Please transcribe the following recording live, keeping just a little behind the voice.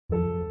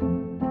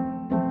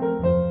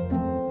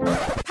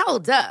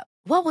Hold up.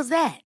 What was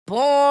that?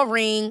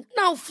 Boring.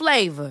 No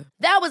flavor.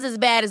 That was as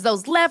bad as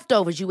those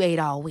leftovers you ate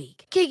all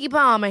week. Keke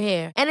Palmer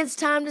here, and it's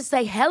time to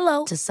say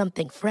hello to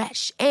something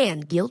fresh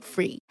and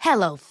guilt-free.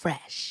 Hello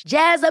Fresh.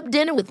 Jazz up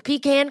dinner with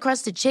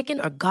pecan-crusted chicken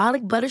or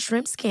garlic butter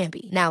shrimp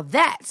scampi. Now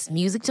that's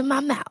music to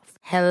my mouth.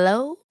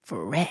 Hello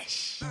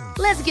Fresh.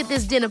 Let's get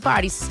this dinner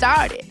party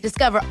started.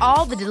 Discover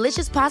all the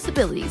delicious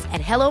possibilities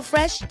at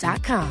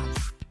hellofresh.com.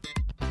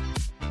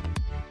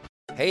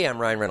 Hey, I'm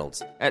Ryan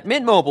Reynolds. At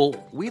Mint Mobile,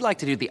 we like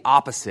to do the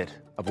opposite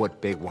of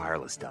what Big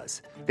Wireless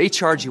does. They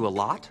charge you a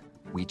lot,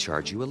 we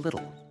charge you a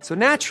little. So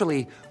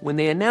naturally, when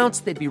they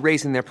announced they'd be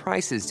raising their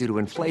prices due to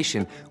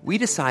inflation, we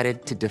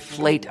decided to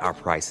deflate our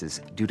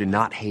prices due to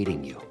not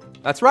hating you.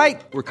 That's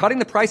right. We're cutting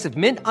the price of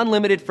Mint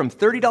Unlimited from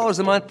 $30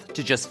 a month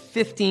to just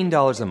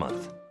 $15 a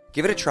month.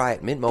 Give it a try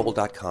at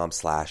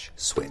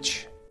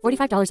mintmobile.com/switch.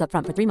 $45 up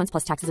front for 3 months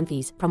plus taxes and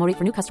fees. Promo rate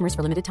for new customers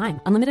for limited time.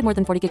 Unlimited more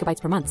than 40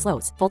 gigabytes per month.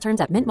 Slows full terms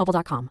at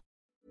mintmobile.com.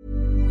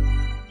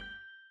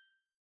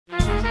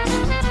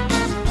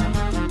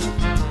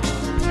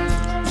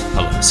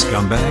 Hello,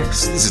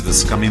 scumbags. This is the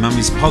Scummy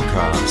Mummies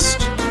podcast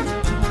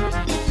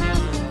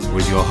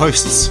with your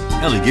hosts,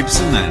 Ellie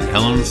Gibson and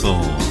Helen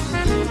Thorne.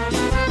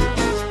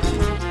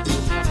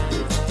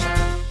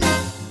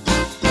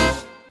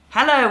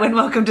 Hello and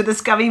welcome to the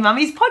Scummy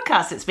Mummies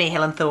podcast. It's me,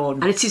 Helen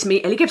Thorne. And it is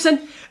me, Ellie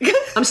Gibson.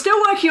 I'm still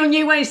working on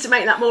new ways to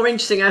make that more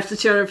interesting after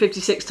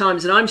 256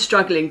 times, and I'm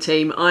struggling,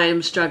 team. I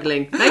am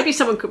struggling. Maybe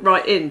someone could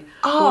write in.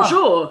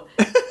 Bonjour.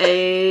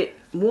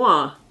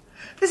 Moi.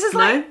 This is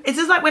like it's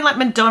just like when like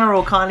Madonna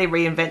or Kylie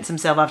reinvents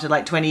himself after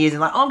like 20 years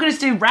and like, oh, I'm going to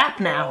do rap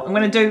now. I'm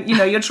going to do,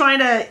 you're trying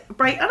to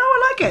break. Oh no,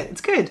 I like it.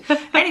 It's good.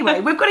 Anyway,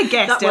 we've got a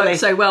guest. That works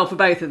so well for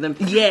both of them.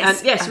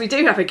 Yes. Yes, we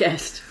do have a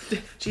guest.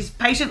 She's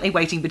patiently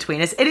waiting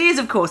between us. It is,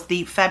 of course,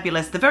 the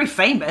fabulous, the very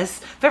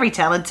famous, very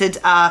talented,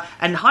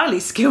 and highly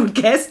skilled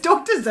guest,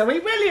 Dr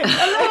Zoe Williams.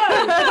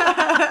 Hello.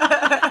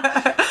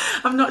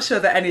 I'm not sure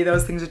that any of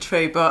those things are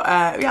true, but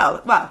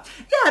I'll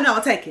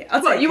take it.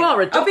 You are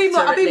a doctor. I'll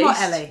be more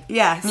Ellie.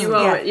 Yes, you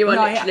are. You are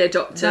literally a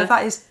doctor. No,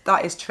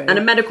 that is true. And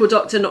a medical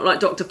doctor, not like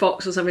Dr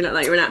Fox or something like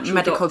that. You're an actual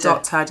medical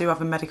doctor. I do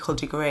have a medical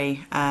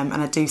degree, and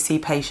I do see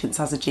patients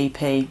as a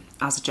GP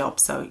as a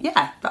job. So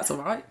yeah, that's all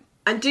right.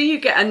 And do you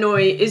get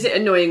annoyed? Is it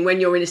annoying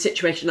when you're in a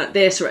situation like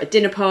this or at a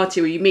dinner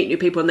party where you meet new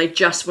people and they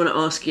just want to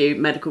ask you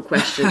medical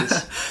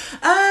questions?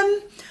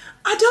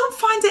 I don't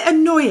find it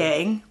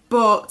annoying,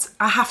 but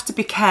I have to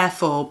be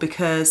careful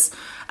because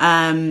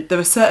there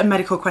are certain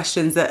medical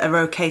questions that are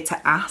okay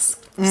to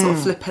ask sort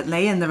of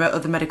flippantly, and there are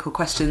other medical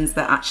questions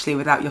that actually,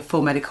 without your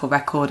full medical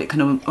record, it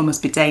can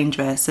almost be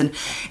dangerous. And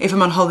if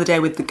I'm on holiday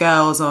with the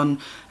girls on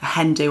a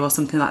hen do or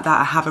something like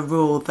that, I have a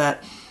rule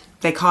that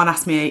they can't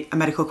ask me a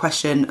medical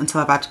question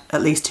until I've had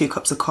at least 2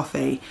 cups of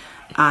coffee,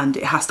 and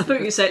it has to. I thought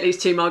you could say at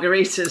least 2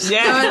 margaritas.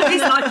 Yeah,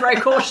 it's like throw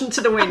caution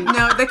to the wind.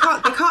 No, they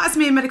can't ask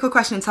me a medical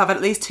question until I've had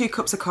at least 2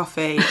 cups of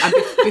coffee and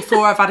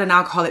before I've had an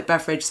alcoholic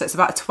beverage. So it's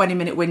about a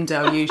 20-minute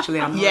window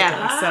usually on holiday.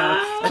 Yeah. So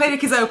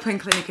clinic is open,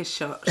 clinic is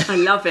shut. I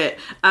love it.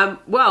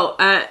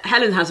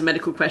 Helen has a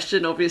medical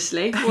question,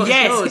 obviously. What's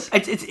yours?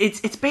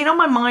 It's been on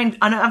my mind.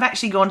 I know I've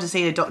actually gone to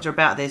see a doctor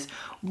about this.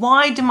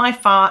 Why do my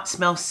farts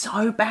smell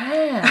so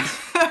bad?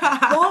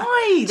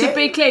 Why? To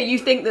be clear, you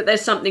think that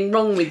there's something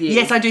wrong with you?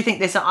 Yes, I do think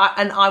there's.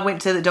 And I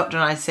went to the doctor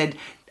and I said,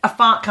 a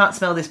fart can't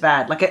smell this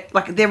bad.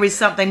 Like there is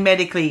something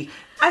medically.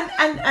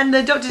 And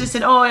the doctor just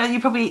said, oh,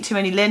 you probably eat too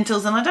many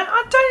lentils. And I don't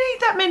eat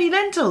that many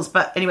lentils.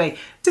 But anyway,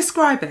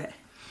 describe it.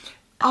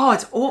 Oh,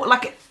 it's all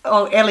like.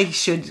 Oh, Ellie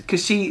should,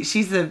 because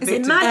she's the. Is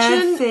it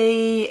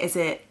earthy? Is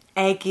it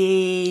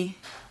eggy?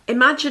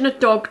 Imagine a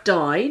dog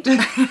died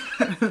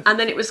and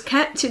then it was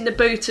kept in the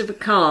boot of a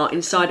car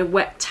inside a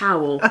wet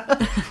towel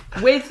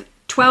with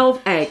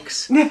 12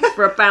 eggs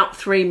for about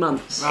 3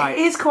 months. Right.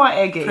 It is quite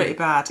eggy. Pretty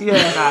bad. Yeah.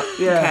 Pretty bad.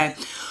 Yeah. Okay.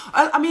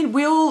 I mean,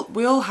 we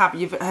all have,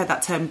 you've heard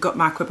that term gut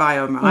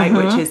microbiome, right?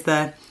 Mm-hmm. Which is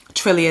the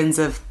trillions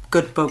of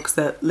good bugs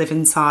that live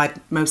inside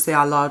mostly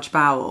our large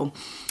bowel.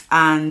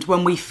 And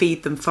when we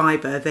feed them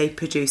fibre, they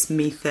produce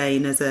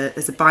methane as a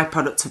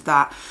byproduct of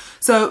that.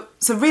 So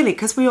really,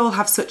 because we all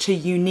have such a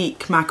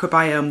unique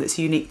microbiome that's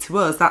unique to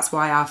us, that's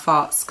why our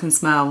farts can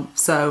smell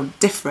so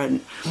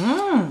different.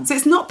 So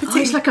it's not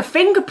particularly... it's like a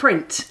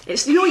fingerprint.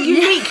 It's your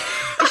unique...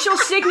 It's your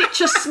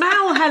signature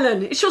smell,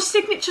 Helen. It's your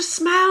signature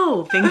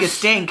smell. Finger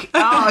stink.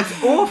 Oh,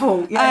 it's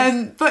awful.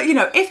 Yes. But,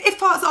 if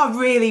farts are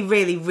really,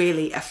 really,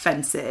 really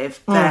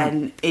offensive,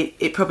 then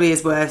it probably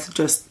is worth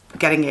just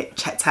getting it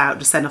checked out,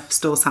 just send off a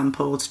store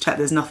sample to check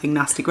there's nothing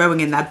nasty growing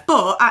in there.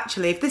 But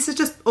actually, if this has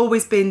just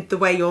always been the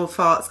way your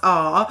farts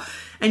are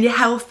and you're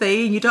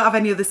healthy and you don't have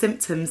any other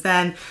symptoms,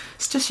 then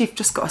it's just you've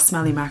just got a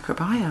smelly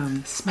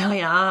microbiome. Smelly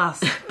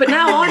ass. But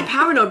now I'm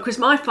paranoid because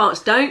my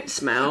farts don't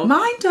smell.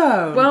 Mine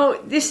don't. Well,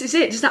 this is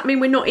it. Does that mean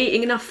we're not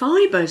eating enough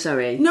fibre,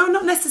 Zoe? No,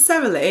 not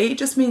necessarily. It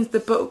just means the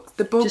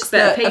bugs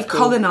that have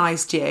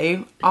colonised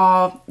you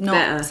are not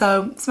better.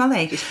 So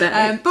smelly. Just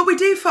better. But we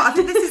do fart. I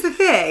think this is the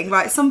thing,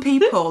 right? Some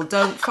people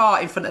don't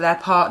fart in front of their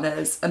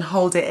partners and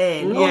hold it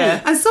in.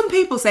 Yeah. And some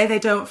people say they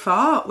don't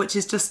fart, which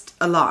is just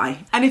a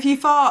lie. And if you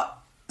fart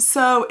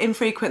so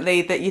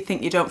infrequently that you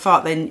think you don't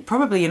fart, then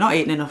probably you're not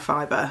eating enough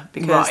fibre,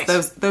 because Right.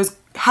 those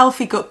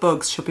healthy gut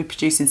bugs should be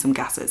producing some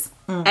gases.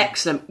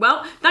 Excellent.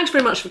 Well, thanks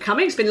very much for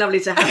coming. It's been lovely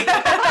to have you.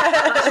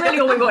 That's really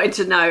all we wanted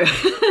to know.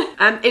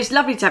 It's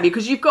lovely to have you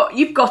because you've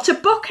got a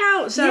book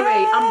out, Zoe.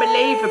 Yay!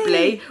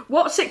 Unbelievably.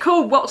 What's it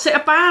called? What's it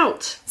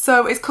about?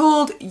 So it's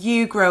called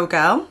You Grow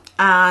Girl,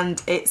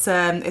 and it's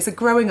a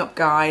growing up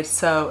guide,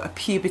 so a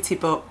puberty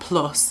book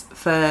plus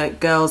for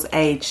girls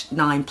aged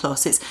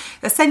 9+.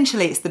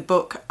 It's the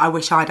book I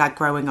wish I'd had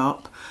growing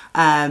up.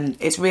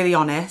 It's really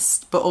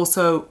honest, but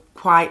also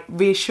quite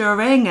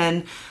reassuring,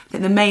 and I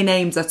think the main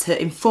aims are to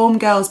inform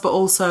girls, but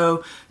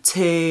also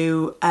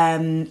to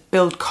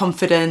build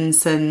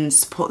confidence and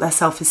support their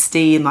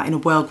self-esteem, like in a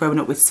world growing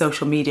up with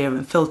social media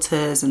and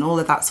filters and all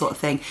of that sort of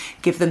thing.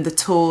 Give them the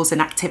tools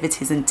and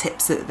activities and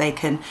tips that they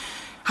can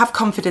have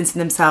confidence in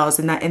themselves,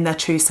 in their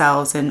true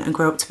selves, and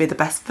grow up to be the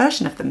best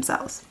version of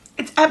themselves.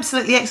 It's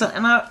absolutely excellent,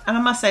 and I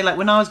must say, like,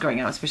 when I was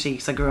growing up, especially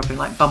because I grew up in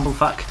like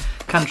bumblefuck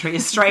country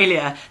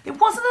Australia, there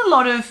wasn't a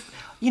lot of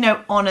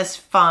honest,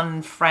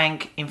 fun,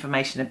 frank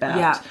information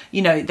about.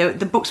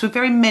 The books were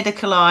very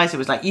medicalised. It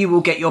was like, you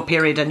will get your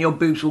period and your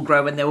boobs will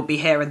grow and there will be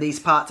hair in these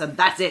parts and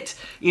that's it,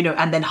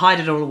 and then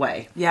hide it all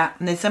away. Yeah.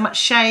 And there's so much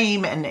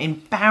shame and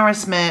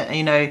embarrassment,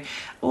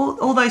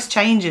 all those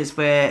changes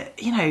where,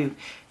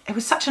 it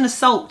was such an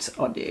assault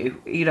on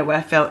you, where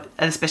I felt,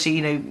 and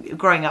especially,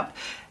 growing up,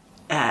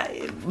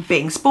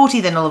 being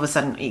sporty, then all of a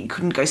sudden you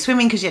couldn't go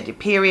swimming because you had your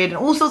period and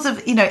all sorts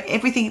of,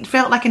 everything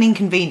felt like an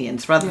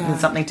inconvenience rather than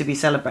something to be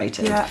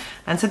celebrated. Yeah.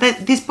 And so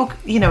this book,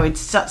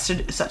 it's such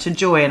a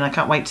joy, and I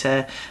can't wait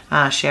to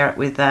share it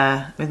with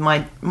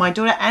my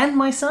daughter and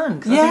my son,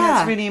 because I think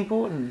that's really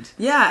important.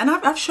 Yeah, and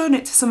I've shown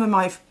it to some of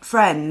my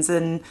friends,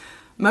 and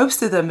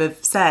most of them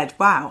have said,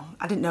 wow,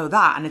 I didn't know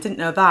that, and I didn't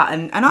know that.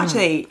 And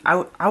actually,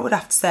 I would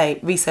have to say,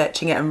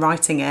 researching it and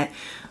writing it,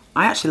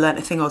 I actually learnt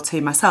a thing or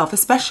two myself,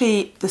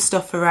 especially the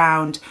stuff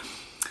around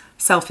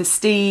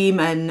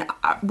self-esteem. And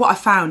what I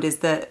found is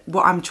that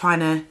what I'm trying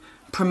to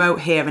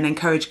promote here and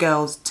encourage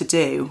girls to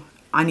do,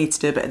 I need to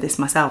do a bit of this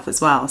myself as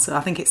well. So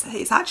I think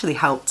it's actually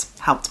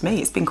helped me.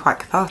 It's been quite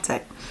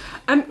cathartic.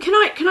 Can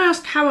I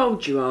ask how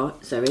old you are,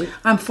 Zoe?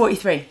 I'm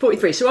 43.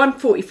 43. So I'm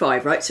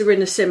 45, right? So we're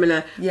in a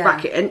similar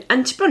bracket.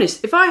 And to be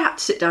honest, if I had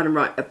to sit down and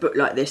write a book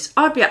like this,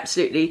 I'd be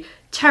absolutely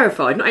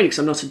terrified, not only because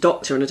I'm not a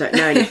doctor and I don't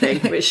know anything,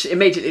 which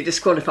immediately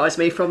disqualifies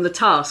me from the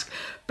task,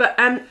 but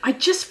I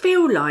just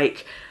feel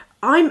like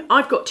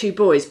I've got 2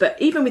 boys,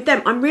 but even with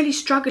them, I'm really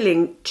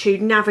struggling to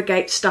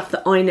navigate stuff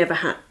that I never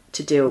had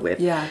to deal with.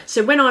 Yeah.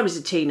 So when I was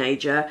a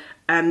teenager,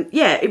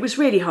 it was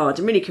really hard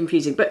and really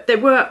confusing, but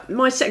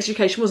my sex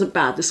education wasn't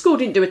bad. The school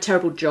didn't do a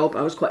terrible job.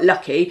 I was quite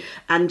lucky,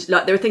 and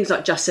like there were things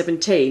like Just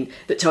 17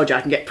 that told you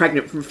I can get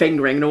pregnant from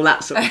fingering and all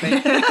that sort of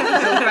thing.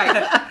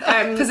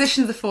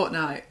 Position of the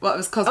Fortnight. What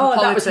was Cosmopolitan?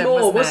 Oh, that was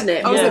More, wasn't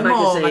it? Oh, was it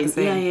More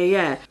magazine?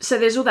 Yeah. So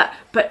there's all that,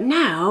 but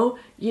now,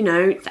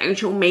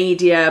 social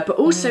media, but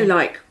also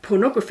like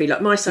pornography.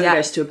 Like my son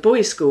goes to a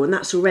boys' school, and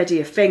that's already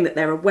a thing that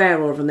they're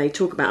aware of and they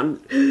talk about.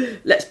 And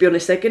let's be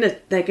honest,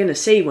 they're gonna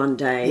see one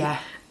day. Yeah.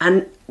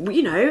 And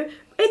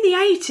in the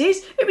 80s,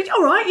 it was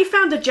all right. You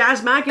found a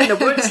jazz mag in the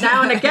woods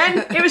now and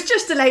again. It was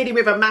just a lady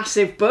with a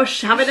massive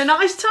bush having a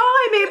nice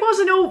time. It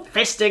wasn't all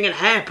fisting and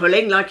hair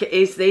pulling like it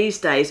is these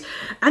days.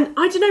 And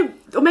I don't know,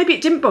 or maybe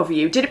it didn't bother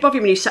you. Did it bother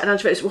you when you sat down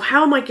to it? Well,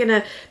 how am I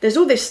gonna? There's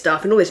all this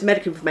stuff and all this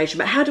medical information,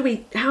 but how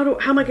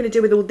am I going to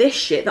deal with all this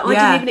shit that I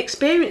didn't even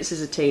experience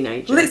as a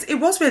teenager? Well, it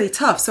was really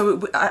tough.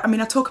 So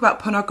I talk about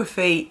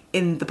pornography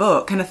in the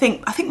book, and I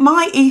think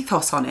my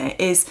ethos on it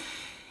is,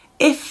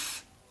 if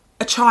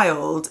a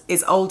child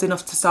is old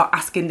enough to start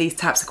asking these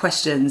types of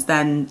questions,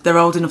 then they're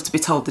old enough to be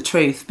told the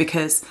truth,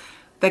 because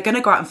they're going to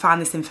go out and find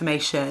this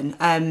information.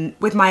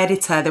 With my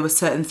editor, there were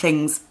certain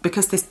things,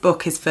 because this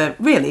book is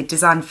really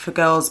designed for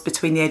girls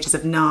between the ages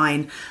of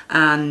 9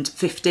 and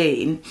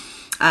 15,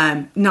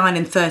 9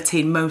 and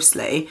 13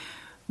 mostly.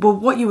 Well,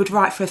 what you would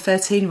write for a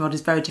 13-year-old is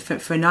very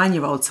different for a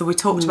 9-year-old. So we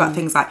talked about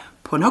things like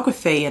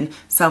pornography and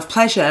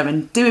self-pleasure,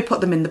 and do we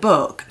put them in the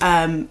book?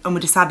 And we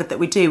decided that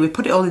we do. We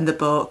put it all in the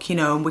book,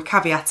 and we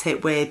caveat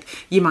it with,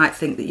 you might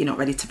think that you're not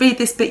ready to read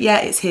this bit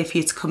yet, it's here for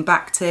you to come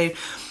back to.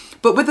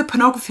 But with the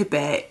pornography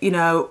bit,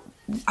 I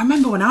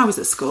remember when I was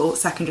at school,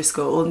 secondary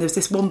school, and there was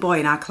this one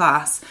boy in our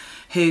class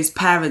whose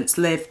parents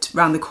lived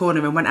round the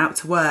corner and went out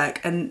to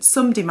work, and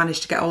somebody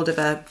managed to get hold of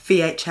a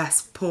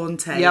VHS porn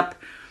tape. Yep.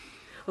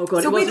 Oh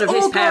God, so it wasn't of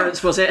his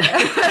parents, was it?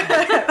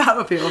 That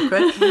would be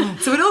awkward.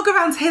 So we'd all go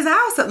around to his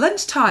house at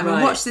lunchtime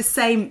and watch this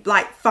same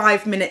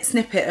 5-minute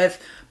snippet of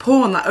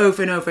porn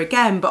over and over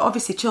again. But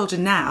obviously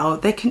children now,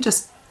 they can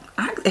just,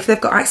 if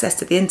they've got access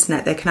to the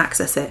internet, they can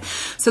access it.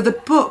 So the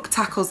book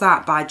tackles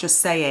that by just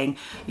saying,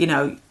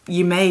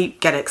 you may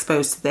get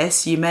exposed to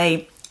this, you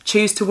may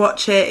choose to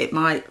watch it, it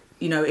might,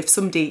 if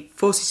somebody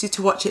forces you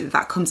to watch it,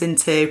 that comes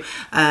into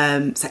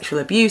sexual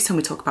abuse, and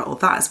we talk about all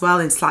that as well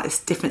in slightly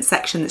different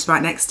section that's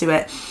right next to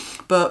it.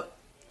 But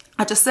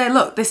I just say,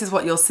 look, this is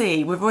what you'll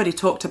see. We've already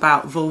talked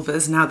about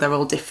vulvas and how they're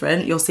all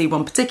different. You'll see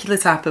one particular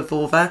type of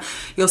vulva.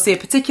 You'll see a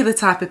particular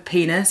type of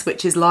penis,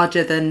 which is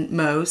larger than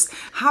most.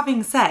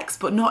 Having sex,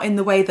 but not in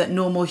the way that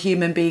normal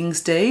human beings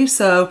do.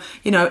 So,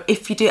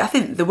 if you do, I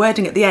think the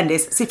wording at the end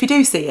is, so if you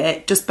do see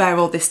it, just bear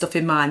all this stuff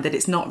in mind, that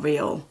it's not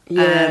real.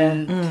 Yeah.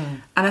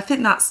 And I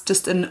think that's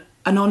just an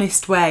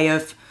honest way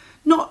of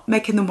not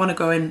making them want to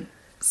go and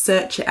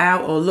search it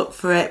out or look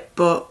for it,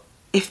 but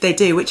if they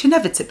do, which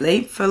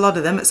inevitably for a lot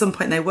of them at some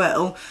point they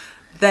will,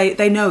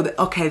 they know that,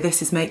 okay,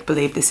 this is make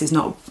believe, this is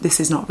not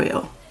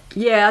real.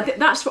 Yeah,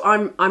 that's what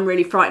I'm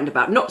really frightened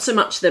about. Not so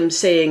much them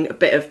seeing a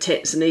bit of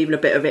tits and even a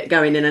bit of it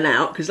going in and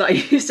out, because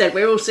like you said,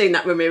 we're all seeing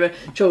that when we were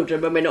children,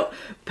 when we're not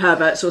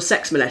perverts or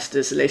sex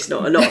molesters, at least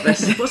not a lot of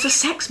us. What's a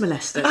sex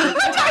molester? I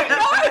don't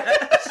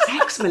know.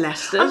 Sex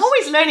molesters? I'm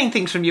always learning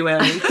things from you,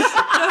 Ellie. Just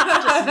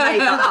made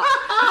that up.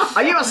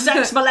 Are you a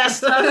sex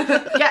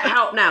molester? Get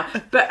help now.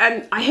 But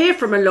I hear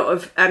from a lot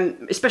of,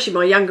 especially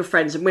my younger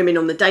friends and women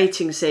on the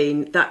dating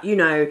scene, that,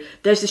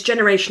 there's this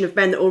generation of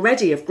men that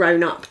already have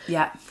grown up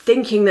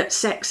thinking that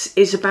sex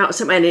is about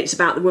something, and it's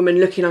about the woman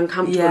looking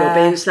uncomfortable or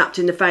being slapped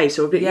in the face,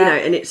 or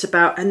and it's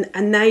about, and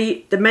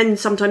the men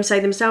sometimes say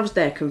themselves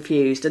they're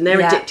confused and they're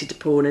addicted to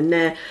porn,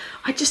 and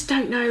I just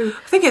don't know.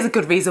 I think it's a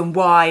good reason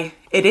why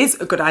it is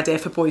a good idea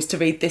for boys to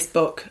read this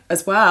book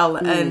as well.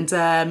 And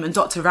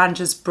Dr.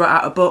 Ranger's brought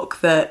out a book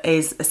that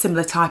is a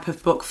similar type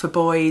of book for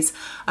boys.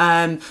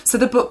 So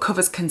the book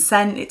covers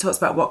consent. It talks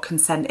about what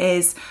consent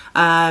is.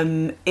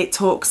 It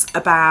talks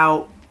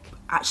about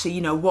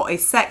actually, what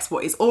is sex,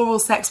 what is oral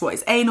sex, what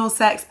is anal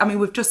sex. I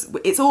mean,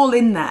 it's all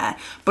in there,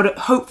 but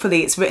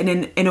hopefully it's written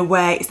in a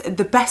way, it's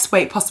the best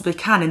way it possibly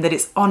can, in that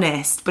it's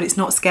honest, but it's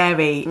not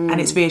scary and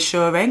it's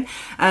reassuring.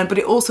 But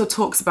it also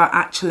talks about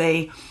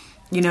actually,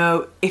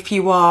 if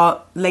you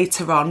are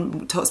later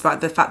on, it talks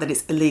about the fact that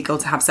it's illegal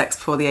to have sex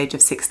before the age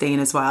of 16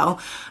 as well.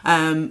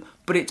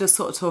 But it does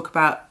sort of talk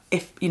about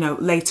if,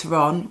 later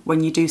on,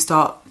 when you do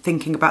start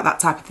thinking about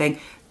that type of thing,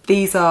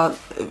 these are,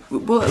 a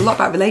lot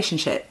about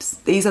relationships.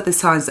 These are the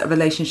signs that a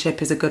relationship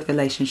is a good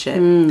relationship.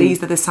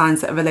 These are the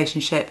signs that a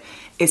relationship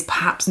is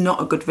perhaps not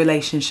a good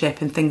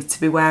relationship, and things to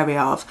be wary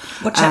of.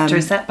 What chapter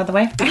is that, by the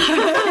way?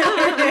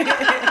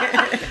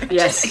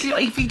 Yes.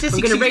 If you just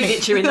I'm going to read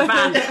it to you in the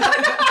van.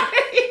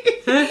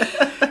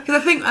 Because I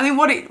think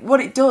what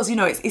it does,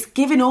 it's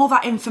giving all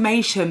that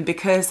information,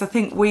 because I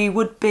think we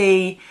would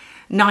be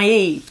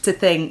naive to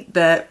think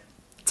that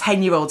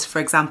 10-year-olds, for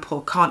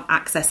example, can't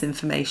access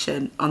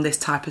information on this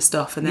type of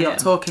stuff, and they're not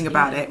talking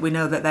about it. We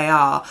know that they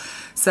are.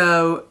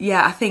 So,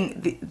 I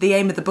think the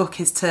aim of the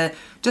book is to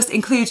just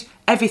include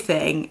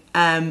everything,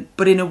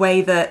 but in a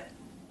way that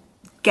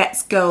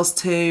gets girls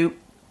to,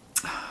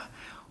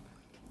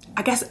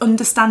 I guess,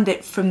 understand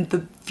it from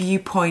the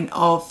viewpoint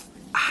of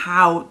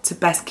how to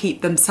best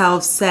keep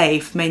themselves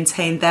safe,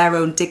 maintain their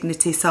own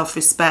dignity,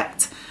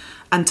 self-respect,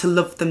 and to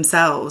love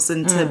themselves,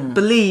 and to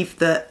believe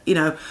that,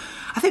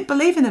 I think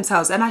believe in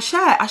themselves. And I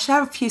share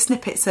a few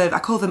snippets of, I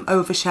call them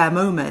overshare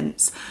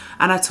moments,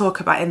 and I talk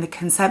about in the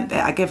consent bit,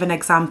 I give an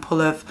example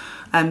of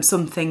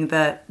something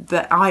that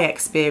I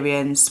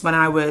experienced when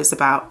I was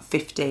about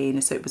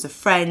 15. So it was a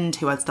friend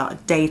who I'd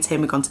started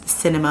dating. We'd gone to the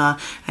cinema,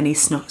 and he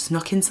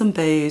snuck in some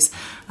booze,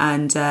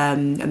 and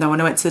then when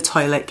I went to the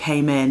toilet,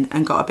 came in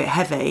and got a bit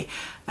heavy.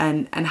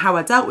 And how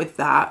I dealt with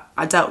that,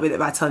 I dealt with it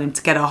by telling him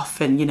to get off,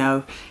 and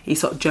he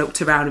sort of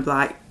joked around and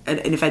like,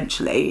 and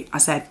eventually I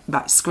said,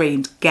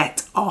 screamed,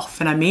 "Get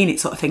off," and I mean it,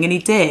 sort of thing, and he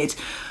did.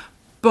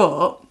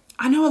 But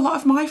I know a lot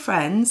of my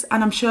friends,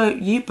 and I'm sure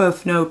you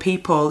both know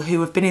people who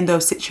have been in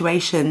those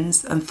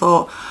situations and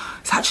thought,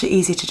 it's actually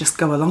easy to just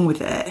go along with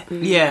it.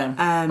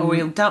 Yeah. Or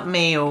he'll dump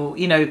me, or,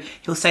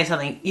 he'll say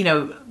something,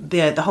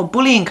 the whole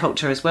bullying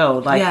culture as well.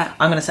 Like,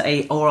 I'm going to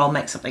say, or I'll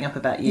make something up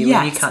about you,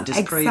 and you can't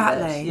disprove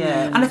it.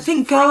 Yeah. And I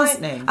think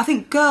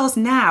girls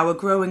now are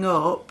growing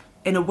up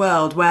in a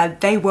world where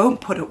they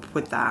won't put up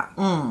with that.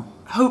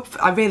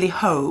 I really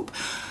hope.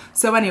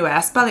 So anyway,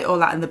 I spell it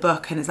all out in the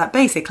book, and it's like,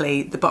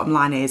 basically the bottom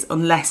line is,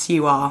 unless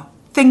you are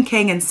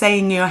thinking and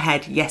saying in your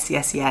head, yes,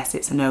 yes, yes,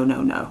 it's a no,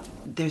 no, no.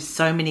 There's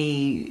so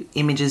many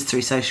images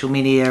through social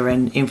media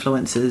and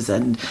influencers,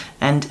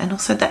 and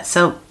also that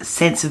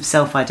sense of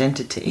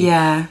self-identity.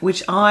 Yeah.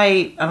 Which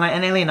and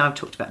Ellie and I have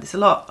talked about this a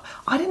lot.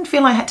 I didn't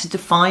feel I had to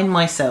define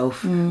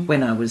myself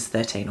when I was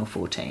 13 or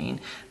 14.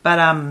 But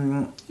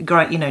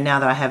great, now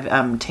that I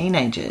have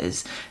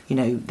teenagers,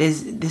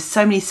 there's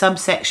so many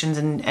subsections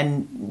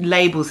and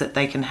labels that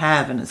they can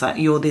have, and it's like,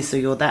 you're this or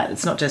you're that.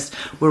 It's not just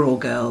we're all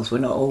girls, we're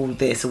not all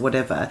this or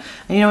whatever.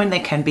 And and they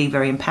can be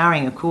very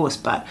empowering, of course,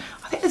 but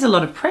I think there's a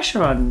lot of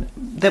pressure on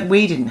that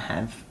we didn't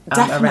have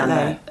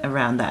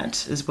around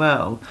that as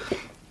well.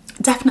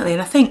 Definitely,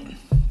 and I think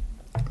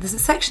there's a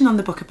section on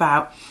the book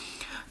about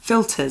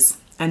filters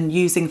and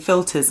using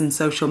filters in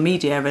social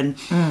media, and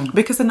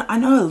because I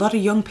know a lot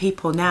of young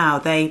people now,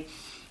 they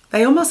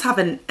almost have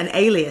an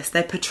alias.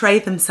 They portray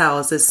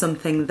themselves as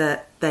something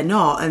that they're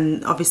not,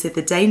 and obviously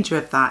the danger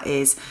of that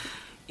is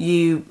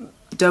you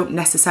don't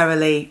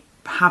necessarily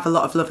have a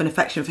lot of love and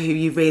affection for who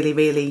you really,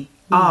 really,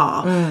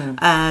 are.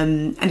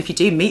 And if you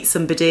do meet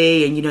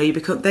somebody and, you know,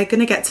 they're going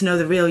to get to know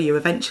the real you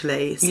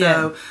eventually.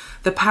 So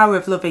the power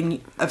of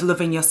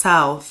loving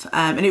yourself.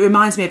 And it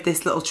reminds me of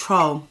this little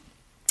troll.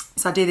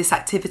 So I do this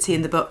activity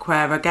in the book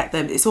where I get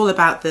them, it's all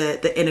about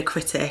the inner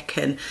critic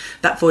and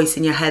that voice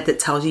in your head that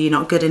tells you you're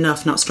not good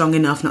enough, not strong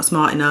enough, not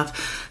smart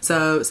enough.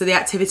 So the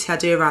activity I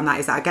do around that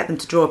is that I get them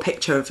to draw a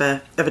picture of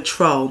a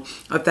troll,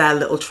 of their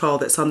little troll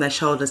that's on their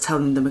shoulders,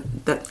 telling them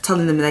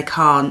they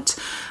can't.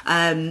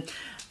 And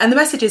the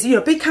message is, you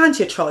know, be kind to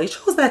your troll. Your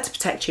troll's there to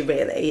protect you,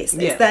 really. It's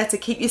there to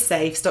keep you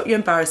safe, stop you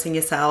embarrassing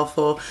yourself,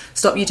 or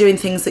stop you doing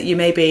things that you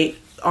maybe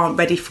aren't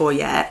ready for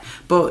yet.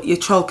 But your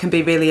troll can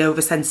be really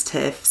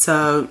oversensitive.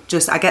 So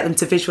I get them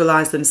to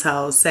visualise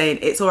themselves saying,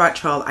 it's all right,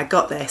 troll, I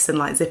got this, and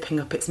like zipping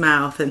up its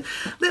mouth and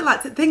little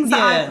like things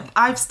that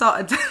I've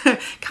started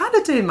kind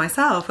of doing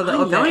myself a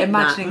little bit,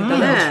 imagining the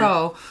little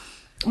troll.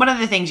 One of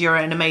the things you're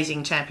an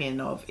amazing champion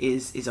of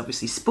is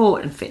obviously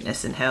sport and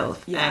fitness and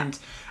health.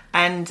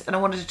 And I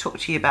wanted to talk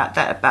to you about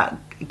that, about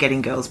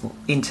getting girls more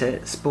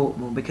into sport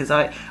more, because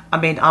I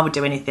mean I would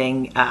do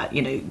anything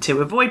you know,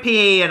 to avoid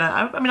PE, and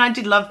I mean I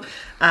did love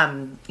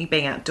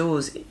being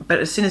outdoors, but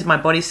as soon as my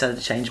body started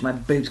to change, my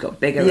boobs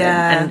got bigger,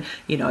 and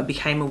you know, I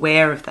became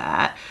aware of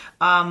that.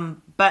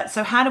 But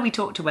so how do we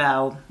talk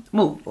to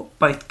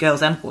both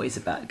girls and boys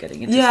about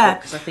getting into sport?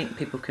 Because I think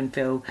people can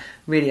feel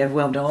really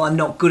overwhelmed. Oh, I'm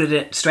not good at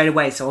it straight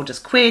away, so I'll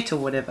just quit or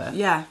whatever.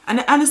 Yeah,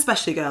 and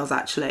especially girls,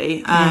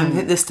 actually. I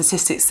think the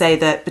statistics say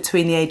that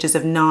between the ages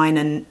of 9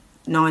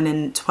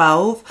 and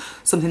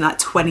 12, something like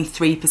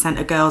 23%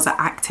 of girls are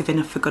active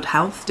enough for good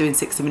health, doing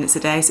 60 minutes a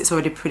day, so it's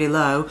already pretty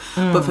low.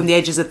 But from the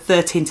ages of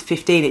 13 to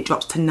 15, it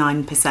drops to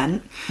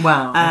 9%.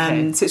 Wow.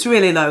 Okay. So it's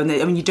really low, and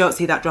I mean, you don't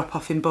see that drop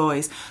off in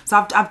boys.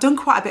 So I've done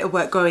quite a bit of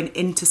work going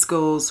into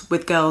schools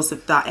with girls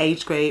of that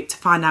age group to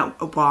find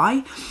out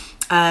why.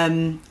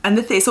 And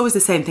it's always the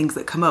same things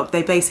that come up.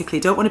 They basically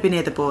don't want to be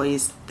near the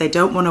boys. They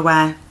don't want to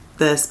wear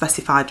the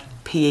specified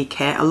PE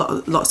kit. A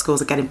lot of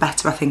schools are getting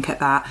better, I think, at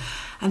that.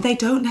 And they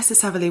don't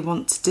necessarily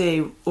want to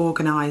do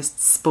organised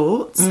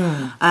sports. So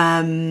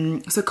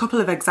a couple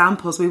of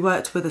examples. We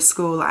worked with a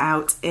school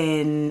out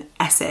in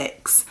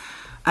Essex,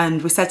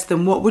 and we said to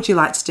them, what would you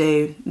like to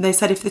do? And they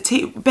said,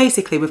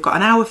 basically we've got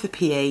an hour for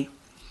PE,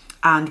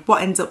 and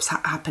what ends up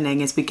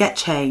happening is we get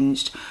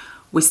changed,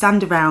 we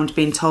stand around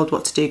being told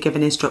what to do,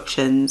 given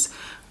instructions.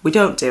 We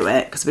don't do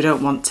it because we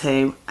don't want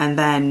to, and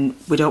then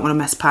we don't want to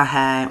mess up our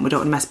hair, and we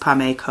don't want to mess up our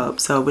makeup,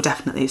 so we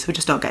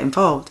just don't get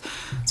involved.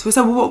 So we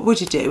said, well, what would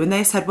you do? And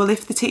they said, well,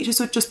 if the teachers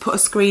would just put a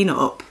screen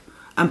up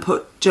and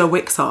put Joe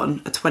Wicks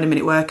on, a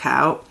 20-minute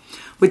workout,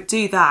 we'd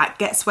do that,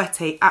 get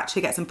sweaty,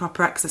 actually get some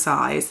proper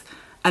exercise,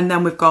 and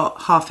then we've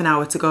got half an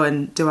hour to go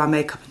and do our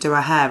makeup and do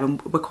our hair,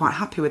 and we're quite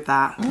happy with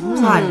that.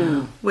 It's like,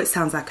 well, it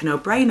sounds like a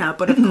no-brainer,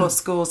 but of course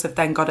schools have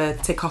then got to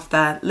tick off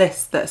their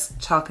list that a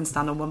child can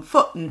stand on one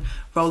foot and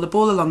roll the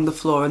ball along the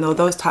floor and all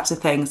those types of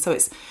things. So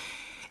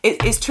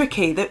it's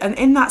tricky. And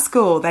in that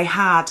school,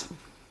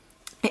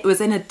 it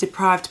was in a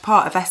deprived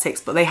part of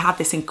Essex, but they had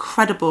this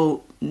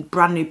incredible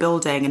brand new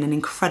building and an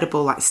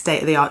incredible like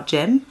state-of-the-art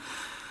gym.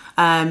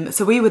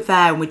 So we were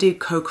there, and we were doing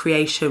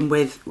co-creation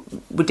with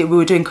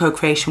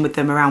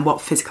them around what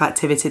physical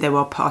activity they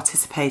were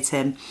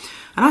participating.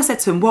 And I said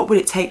to them, what would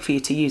it take for you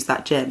to use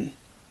that gym?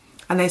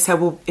 And they said,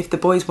 well, if the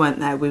boys weren't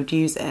there, we would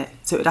use it.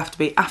 So it would have to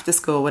be after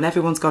school when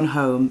everyone's gone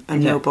home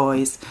and no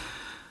boys.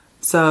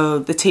 So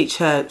the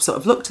teacher sort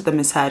of looked at them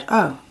and said,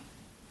 oh,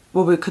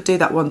 well, we could do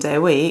that one day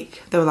a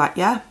week. They were like,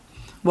 yeah.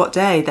 What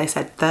day? They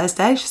said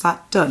Thursday. She's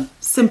like, done.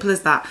 Simple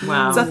as that.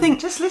 Wow. So I think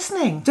just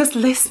listening.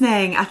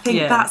 I think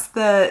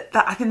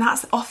I think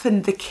that's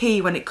often the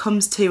key when it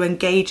comes to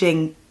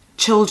engaging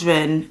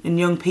children and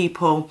young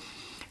people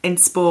in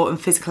sport and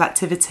physical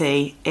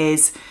activity,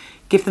 is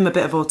give them a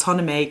bit of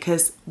autonomy,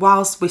 because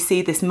whilst we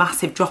see this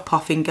massive drop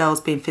off in girls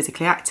being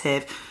physically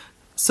active,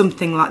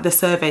 something like the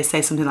surveys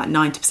say something like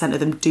 90% of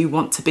them do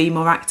want to be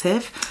more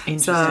active.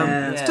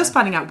 So it's just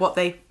finding out what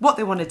they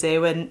want to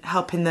do and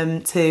helping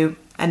them to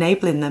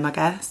enabling them, I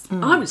guess.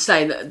 I would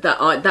say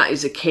that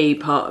is a key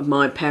part of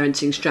my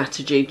parenting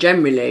strategy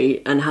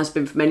generally, and has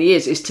been for many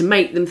years, is to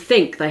make them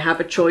think they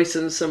have a choice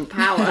and some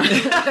power,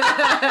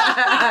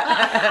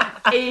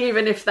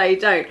 even if they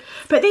don't.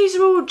 But these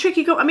are all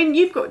tricky. I mean,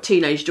 you've got a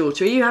teenage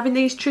daughter. Are you having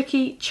these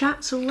tricky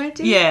chats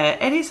already? Yeah,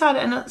 it is hard,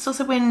 and it's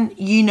also when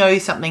you know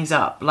something's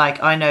up.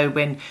 Like I know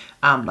when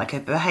like her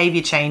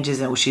behaviour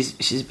changes, or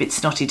she's a bit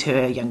snotty to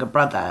her younger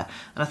brother,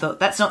 and I thought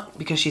that's not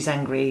because she's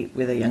angry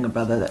with her younger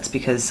brother, that's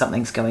because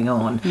something's going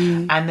on.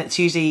 And that's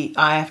usually,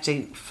 I have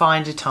to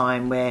find a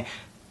time where,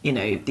 you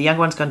know, the younger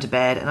one's gone to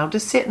bed, and I'll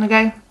just sit and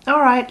go, all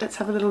right, let's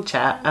have a little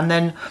chat, and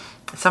then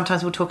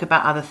sometimes we'll talk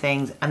about other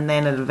things, and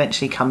then it'll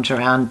eventually come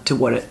around to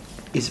what it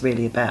is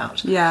really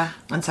about.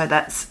 And so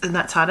that's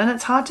hard, and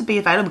it's hard to be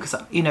available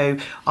because, you know,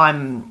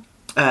 I'm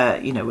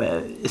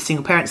a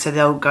single parent, so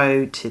they'll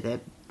go to their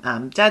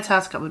Dad's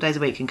house a couple of days a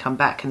week and come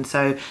back, and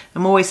so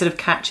I'm always sort of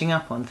catching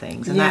up on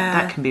things, and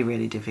that can be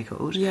really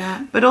difficult.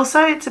 Yeah. But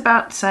also it's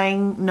about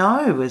saying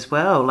no as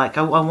well. Like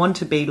I want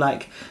to be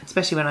like,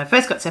 especially when I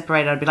first got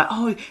separated, I'd be like,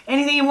 oh,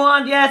 anything you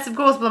want, yes, of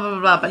course, blah blah blah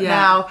blah. But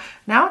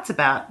now it's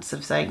about sort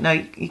of saying no,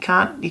 you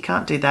can't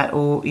do that,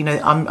 or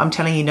I'm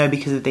telling you no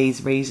because of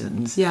these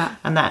reasons. Yeah.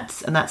 And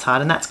that's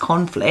hard, and that's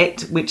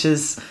conflict, which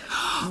is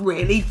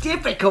really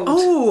difficult.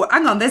 Oh,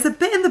 hang on, there's a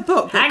bit in the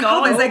book that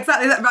covers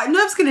exactly that. Right,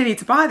 Nerve's going to need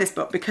to buy this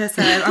book because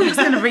I'm just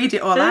going to read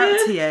it all out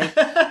to you.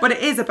 But it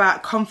is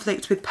about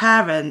conflict with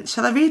parents.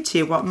 Shall I read to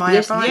you what my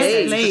advice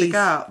is for the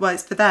girl? Well,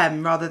 it's for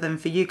them rather than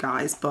for you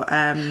guys. But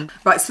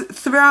right, so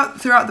throughout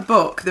the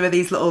book, there are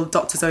these little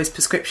Dr Zoe's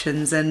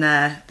prescriptions, and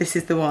this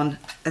is the one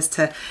as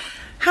to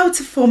how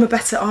to form a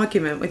better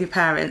argument with your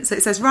parents. So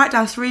it says, write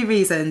down 3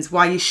 reasons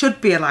why you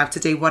should be allowed to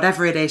do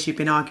whatever it is you've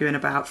been arguing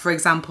about. For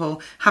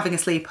example, having a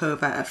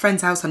sleepover at a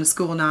friend's house on a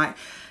school night.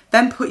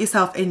 Then put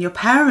yourself in your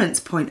parents'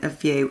 point of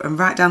view and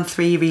write down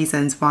 3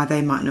 reasons why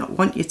they might not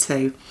want you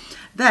to.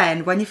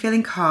 Then, when you're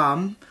feeling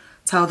calm,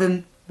 tell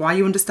them why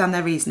you understand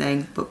their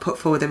reasoning, but put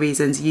forward the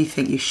reasons you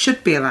think you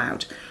should be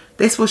allowed.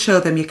 This will show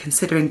them you're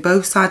considering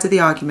both sides of the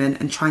argument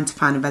and trying to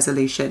find a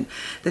resolution.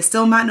 They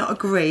still might not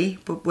agree,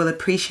 but will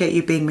appreciate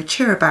you being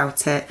mature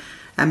about it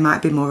and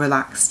might be more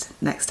relaxed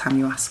next time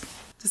you ask.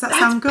 Does that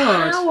sound good?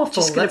 Powerful.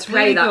 Just going to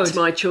play that to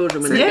my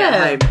children when they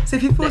get home. So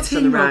if your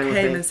 14-year-old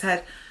came and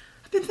said,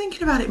 I've been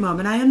thinking about it, Mum,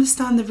 and I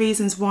understand the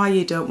reasons why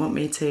you don't want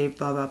me to,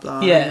 blah, blah,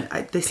 blah.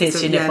 Yeah.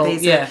 These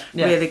are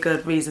really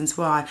good reasons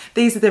why.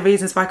 These are the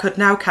reasons why I could.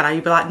 Now can I?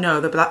 You'd be like,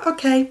 no. They'll be like,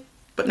 okay.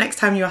 But next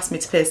time you ask me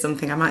to pierce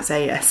something, I might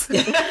say yes.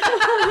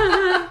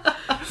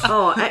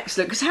 Oh,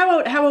 excellent. Because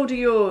how old are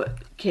your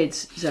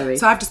kids, Zoe?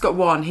 So I've just got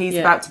one. He's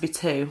about to be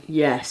 2.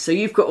 Yeah, so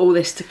you've got all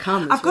this to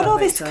come. I've got all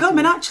this to come.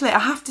 And actually, I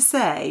have to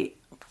say,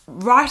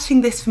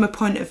 writing this from a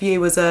point of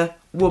view as a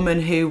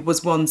woman who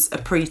was once a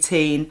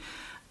preteen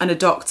and a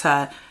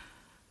doctor,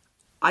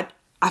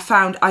 I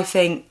found, I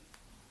think,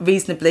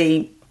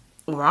 reasonably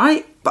all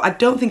right, but I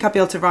don't think I'd be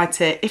able to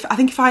write it. If I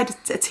had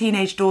a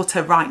teenage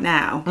daughter right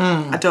now,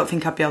 I don't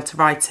think I'd be able to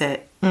write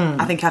it.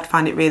 I think I'd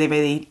find it really,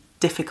 really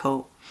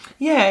difficult.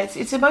 Yeah,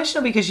 it's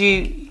emotional because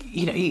you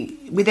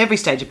with every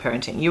stage of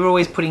parenting, you're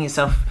always putting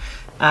yourself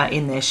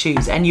in their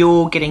shoes, and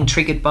you're getting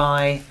triggered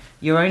by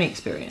your own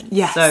experience.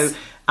 Yes. So,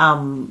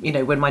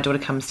 when my daughter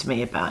comes to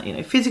me about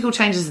physical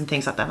changes and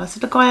things like that, and I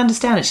said, look, I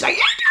understand. And she's like,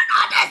 you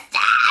don't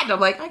understand. I'm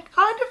like, I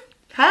kind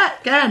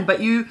of can,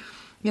 but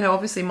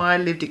obviously my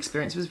lived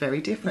experience was very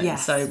different.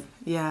 Yes. So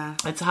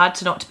it's hard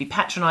to not to be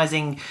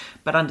patronising,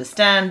 but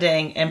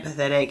understanding,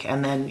 empathetic,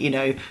 and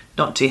then,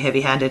 not too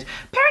heavy-handed.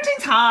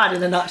 Parenting's hard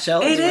in a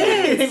nutshell. It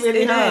is.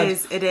 Really hard.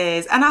 It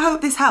is. And I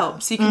hope this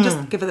helps. You can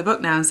just give her the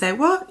book now and say,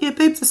 what? Your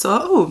boobs are sore?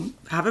 Oh,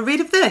 have a read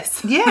of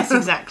this. Yes,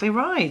 exactly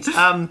right.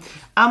 And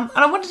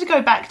I wanted to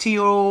go back to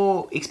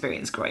your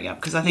experience growing up,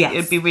 because I think it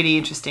would be really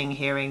interesting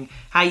hearing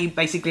how you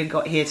basically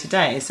got here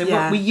today. So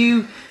what were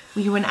you...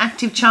 Were you an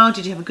active child?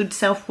 Did you have a good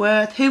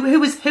self-worth? Who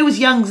was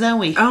young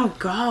Zoe? Oh,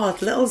 God,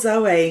 little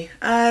Zoe.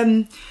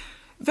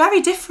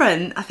 Very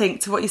different, I think,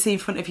 to what you see in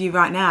front of you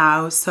right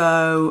now.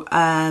 So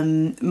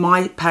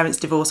my parents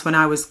divorced when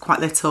I was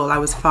quite little. I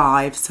was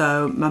 5,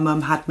 so my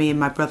mum had me and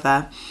my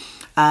brother.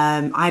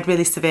 I had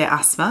really severe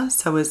asthma,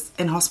 so I was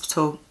in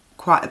hospital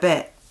quite a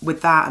bit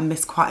with that and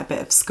missed quite a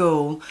bit of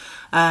school.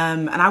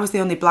 And I was the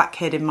only black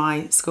kid in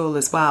my school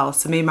as well.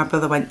 So me and my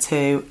brother went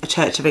to a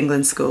Church of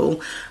England school.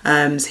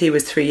 So he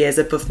was 3 years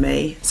above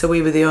me. So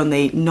we were the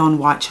only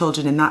non-white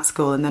children in that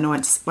school. And then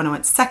when I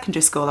went to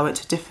secondary school, I went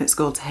to a different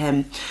school to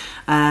him.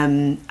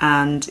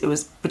 And it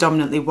was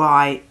predominantly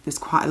white. There's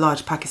quite a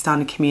large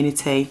Pakistani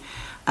community.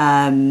 So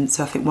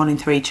I think 1 in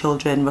 3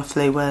 children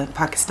roughly were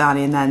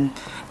Pakistani. And then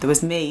there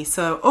was me.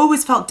 So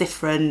always felt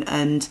different.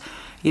 And,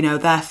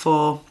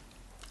 therefore,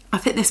 I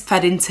think this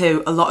fed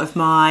into a lot of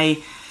my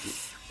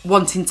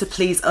wanting to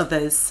please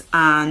others,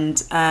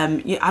 and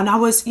I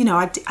was,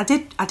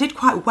 I did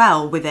quite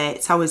well with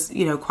it. I was,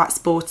 quite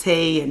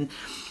sporty and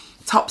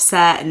top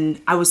set,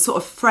 and I was sort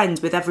of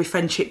friends with every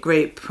friendship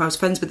group. I was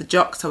friends with the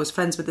jocks, I was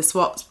friends with the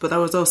swots, but I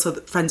was also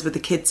friends with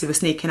the kids who were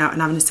sneaking out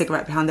and having a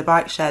cigarette behind the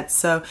bike sheds.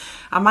 So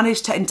I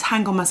managed to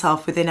entangle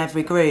myself within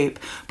every group,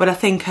 but I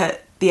think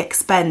at the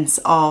expense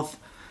of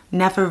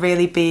never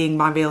really being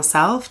my real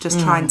self, just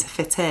trying to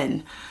fit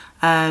in.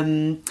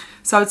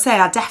 So I would say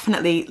I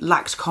definitely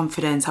lacked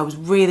confidence. I was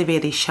really,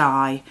 really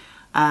shy.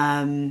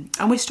 And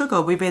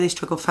we really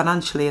struggled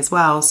financially as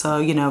well.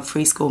 So,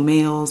 free school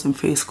meals and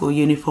free school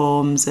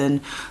uniforms.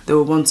 And there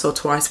were once or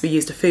twice we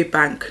used a food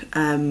bank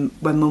when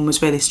Mum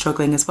was really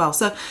struggling as well.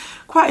 So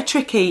quite a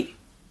tricky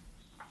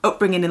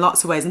upbringing in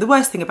lots of ways. And the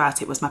worst thing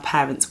about it was my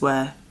parents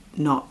were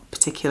not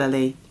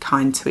particularly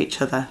kind to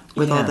each other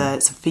with all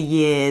so for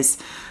years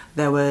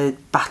there were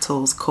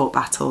court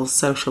battles,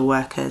 social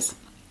workers,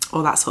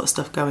 all that sort of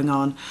stuff going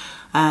on.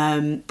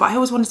 But I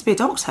always wanted to be a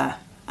doctor.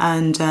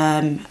 And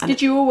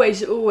did you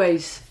always, that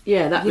was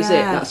it,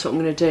 that's what I'm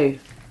going to do?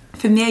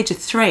 From the age of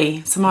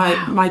 3. So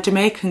my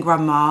Jamaican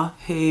grandma,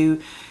 who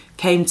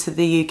came to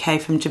the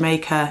UK from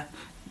Jamaica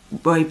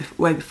way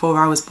before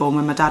I was born,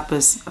 when my dad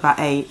was about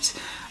 8.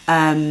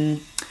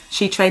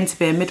 She trained to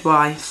be a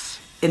midwife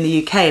in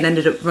the UK and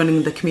ended up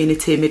running the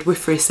community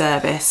midwifery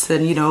service.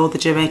 And, you know, all the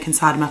Jamaican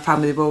side of my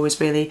family were always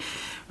really,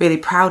 really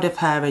proud of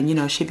her. And, you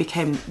know, she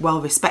became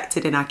well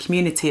respected in our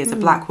community as a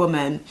black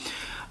woman.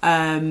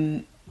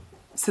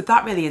 So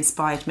that really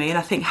inspired me. And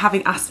I think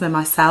having asthma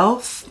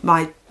myself,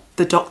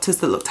 the doctors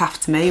that looked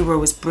after me were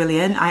always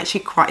brilliant. I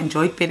actually quite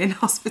enjoyed being in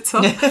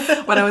hospital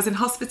when I was in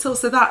hospital,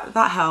 so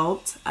that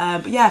helped.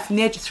 But yeah, from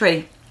the age of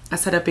 3, I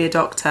said I'd be a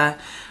doctor,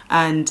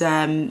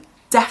 and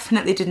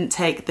definitely didn't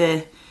take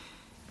the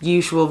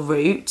usual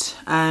route.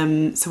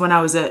 So when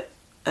I was at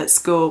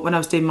school, when I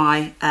was doing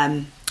my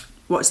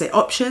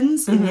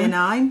options in year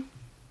 9,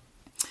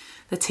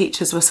 the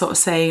teachers were sort of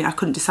saying I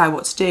couldn't decide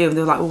what to do, and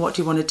they were like, well, what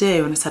do you want to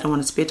do? And I said I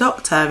wanted to be a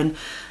doctor. And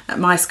at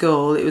my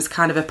school it was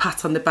kind of a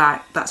pat on the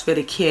back, that's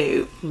really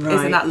cute,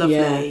 isn't that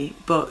lovely,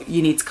 but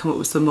you need to come up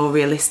with some more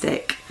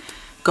realistic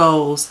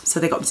goals. So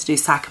they got me to do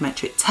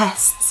psychometric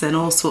tests and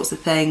all sorts of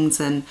things,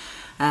 and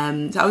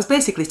I was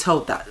basically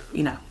told that,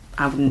 you know,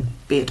 I wouldn't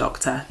be a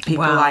doctor.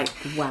 People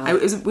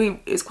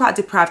it was quite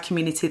a deprived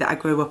community that I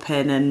grew up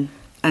in,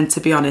 and to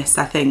be honest,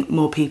 I think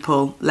more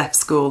people left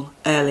school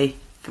early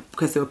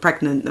because they were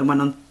pregnant than went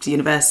on to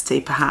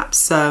university, perhaps.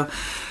 So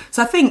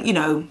I think, you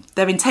know,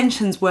 their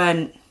intentions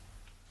weren't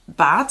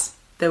bad.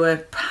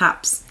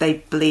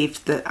 They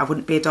believed that I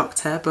wouldn't be a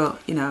doctor,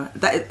 but, you know,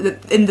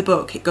 in the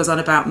book it goes on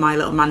about my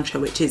little mantra,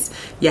 which is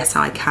yes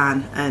I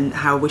can, and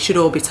how we should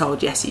all be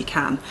told yes you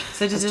can.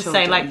 So does it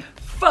say like,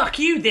 fuck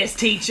you, this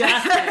teacher, look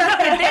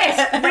at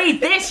this, read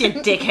this, you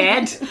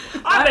dickhead,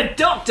 I'm a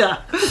doctor.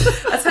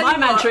 My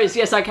mantra is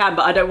yes I can,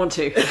 but I don't want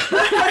to.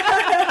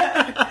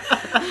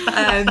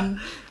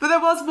 But there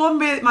was one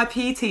bit, my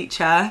PE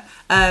teacher,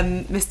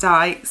 Miss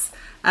Dykes,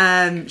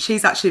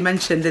 she's actually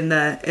mentioned in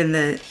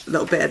the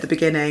little bit at the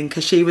beginning,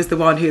 because she was the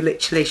one who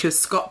literally, she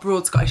was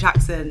broad Scottish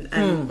accent,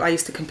 and I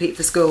used to compete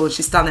for school, and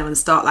she'd stand there on the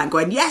start line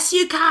going, yes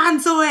you can,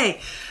 Zoe.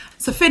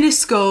 So finished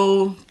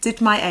school,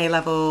 did my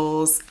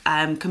A-levels,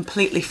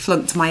 completely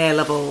flunked my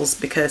A-levels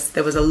because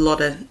there was a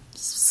lot of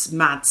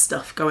mad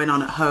stuff going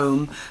on at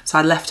home. So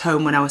I left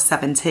home when I was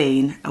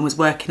 17 and was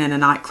working in a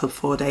nightclub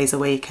 4 days a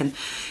week. And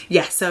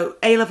yeah, so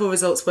A-level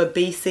results were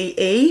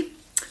BCE.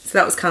 So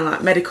that was kind of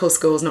like medical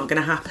school's not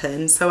going to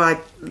happen. So I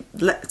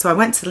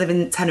went to live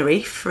in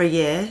Tenerife for a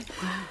year,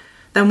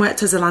 then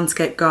worked as a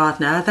landscape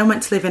gardener, then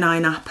went to live in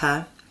Ayia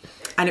Napa.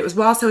 And it was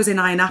whilst I was in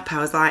Ayia Napa, I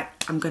was like,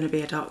 I'm going to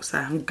be a doctor.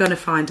 I'm going to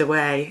find a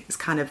way. It's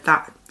kind of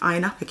that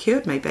Ayia Napa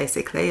cured me,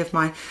 basically, of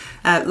my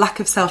lack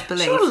of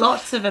self-belief. Sure,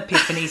 lots of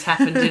epiphanies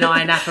happened in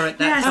Ayia Napa at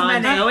that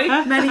time, Zoe.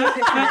 Many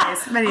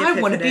epiphanies. I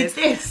want to be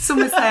this. Some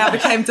would say I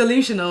became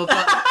delusional,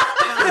 but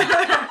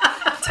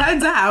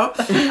turns out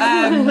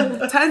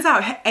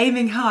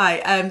aiming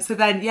high. So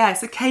then,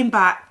 so came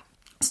back,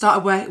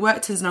 started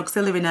worked as an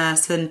auxiliary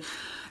nurse, and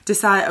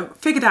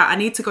figured out I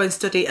need to go and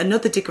study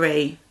another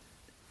degree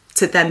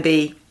to then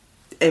be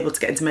able to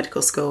get into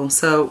medical school.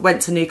 So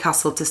went to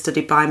Newcastle to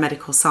study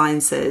biomedical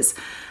sciences,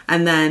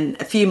 and then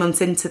a few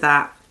months into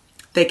that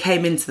they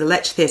came into the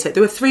lecture theatre.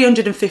 There were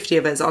 350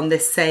 of us on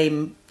this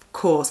same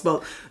course.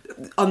 Well,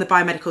 on the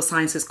biomedical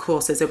sciences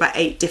courses there were about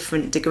 8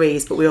 different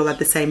degrees, but we all had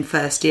the same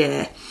first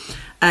year.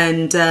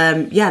 And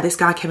this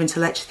guy came into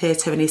lecture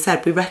theatre and he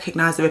said, we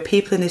recognise there are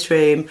people in this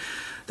room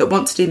that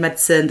want to do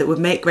medicine, that would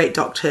make great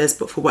doctors,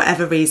 but for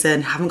whatever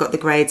reason haven't got the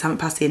grades, haven't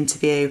passed the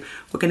interview.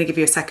 We're going to give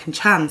you a second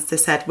chance. They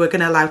said, we're going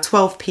to allow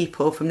 12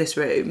 people from this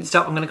room.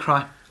 Stop, I'm going to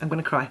cry.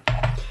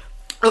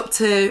 Up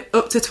to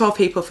 12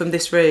 people from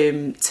this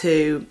room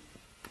to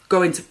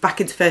go back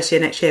into first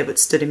year next year, but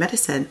to study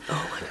medicine.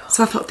 Oh my God.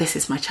 So I thought, this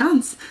is my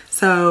chance.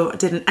 So I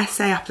did an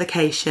essay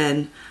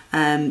application.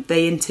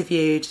 They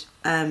interviewed,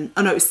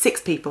 it was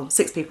 6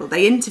 people.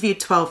 They interviewed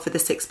 12 for the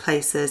 6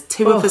 places.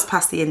 2 of us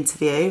passed the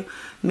interview,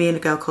 me and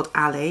a girl called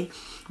Ali.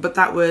 But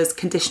that was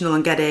conditional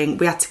on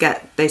we had to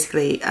get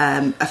basically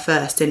a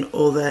first in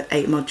all the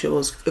 8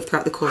 modules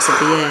throughout the course of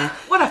the year.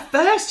 What a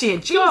first year,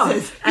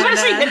 Jesus. You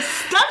actually can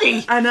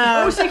study. I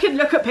know. Also, you can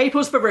look at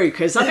people's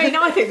barukas. I mean,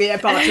 I think the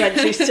bar to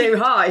entry is too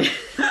high.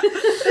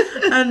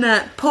 And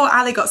poor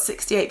Ali got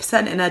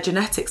 68% in her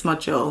genetics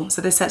module.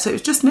 So they said, so it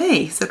was just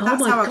me. So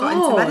that's how I got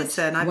into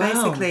medicine. I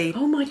basically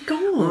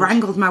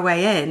wrangled my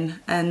way in.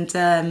 And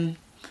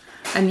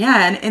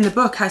in the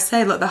book I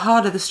say, look, the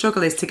harder the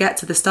struggle is to get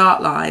to the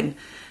start line,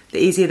 the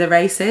easier the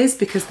race is,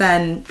 because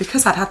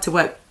I'd had to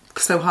work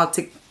so hard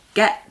to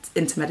get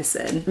into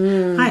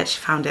medicine, I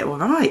actually found it all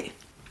right.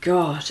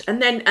 God,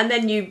 and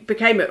then you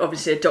became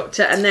obviously a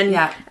doctor, and then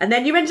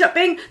you ended up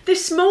being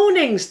this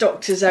morning's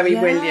Dr Zoe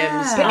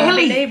Williams.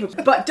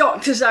 Unbelievable. But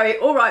Dr Zoe,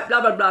 all right,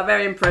 blah blah blah,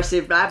 very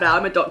impressive, blah blah.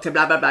 I'm a doctor,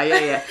 blah blah blah.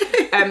 Yeah.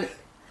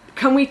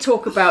 Can we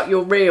talk about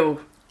your real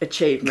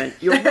achievement,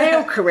 your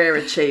real career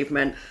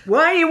achievement?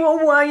 Were you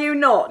or were you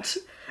not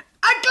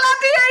a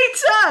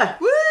gladiator?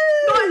 Woo!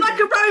 Not like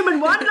a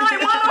Roman one,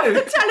 like one of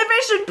the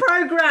television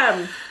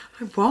programme.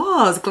 I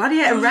was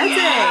Gladiator ready.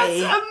 Yes,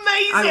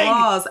 amazing.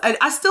 I was. And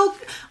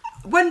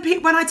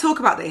when I talk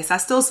about this, I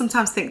still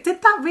sometimes think,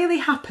 did that really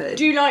happen?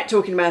 Do you like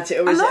talking about it,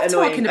 or I is love it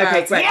annoying? talking about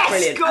Okay, it. great, Yes,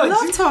 brilliant. good. I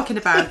love talking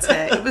about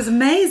it. It was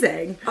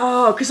amazing.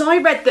 Oh, because I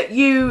read that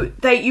you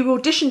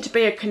auditioned to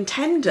be a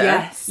contender.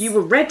 Yes. You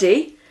were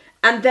ready,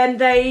 and then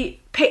they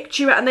picked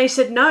you out and they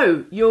said,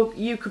 no,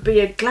 you could be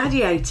a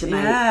gladiator,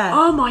 mate. Yeah.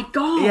 Oh my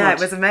God. Yeah, it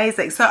was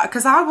amazing. So,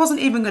 because I wasn't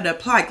even going to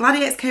apply.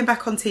 Gladiators came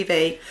back on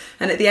TV,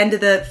 and at the end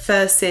of the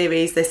first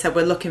series, they said,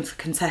 we're looking for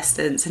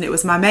contestants. And it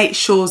was my mate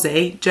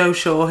Shawsey, Joe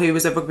Shaw, who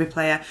was a rugby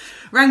player,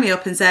 rang me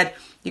up and said,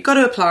 you've got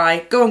to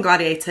apply, go on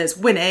Gladiators,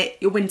 win it,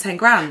 you'll win 10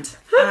 grand.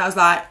 And I was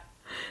like,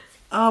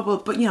 oh, well,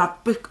 but,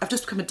 I've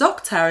just become a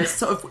doctor. It's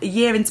sort of a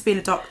year into being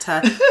a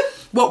doctor.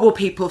 What will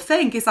people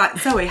think? It's like,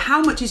 Zoe,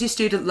 how much is your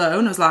student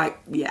loan? I was like,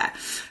 yeah.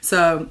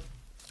 So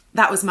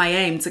that was my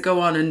aim, to go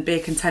on and be a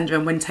contender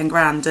and win 10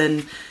 grand.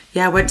 And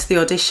yeah, I went to the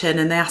audition,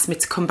 and they asked me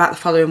to come back the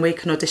following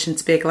week and audition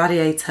to be a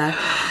gladiator.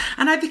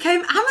 And I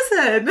became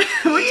Amazon,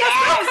 which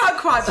I can't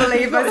quite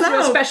believe What was your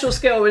myself. special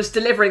skill was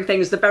delivering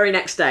things the very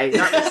next day.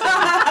 That was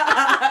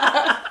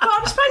well,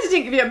 I'm surprised they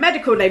didn't give you a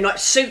medical name like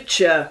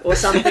suture or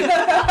something.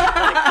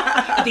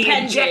 The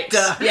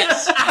injector.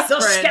 Yes. The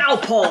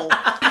scalpel.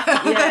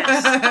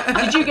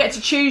 Yes. Did you get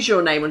to choose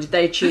your name, or did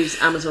they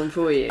choose Amazon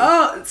for you?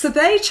 Oh, so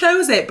they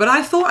chose it, but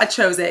I thought I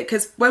chose it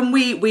because when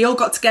we all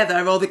got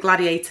together, all the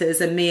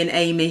gladiators, and me and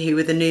Amy, who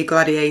were the new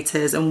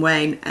gladiators, and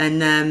Wayne,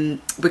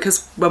 and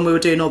because when we were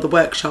doing all the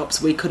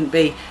workshops, we couldn't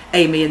be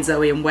Amy and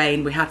Zoe and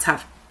Wayne. We had to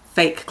have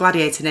fake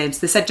gladiator names.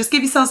 They said, just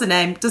give yourselves a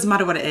name, doesn't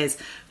matter what it is,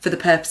 for the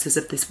purposes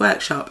of this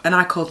workshop. And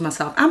I called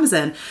myself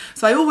Amazon.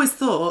 So I always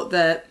thought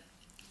that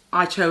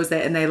I chose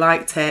it and they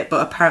liked it,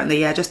 but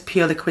apparently, yeah, just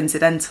purely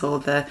coincidental,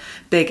 the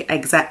big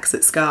execs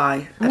at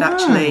Sky had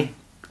actually,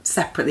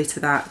 separately to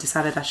that,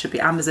 decided I should be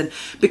Amazon,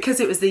 because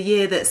it was the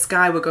year that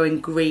Sky were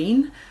going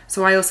green.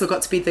 So I also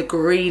got to be the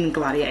green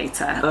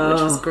gladiator,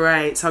 which was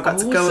great. So I got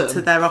to go up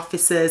to their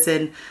offices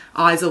in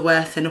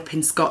Isleworth and up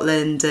in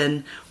Scotland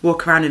and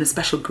walk around in a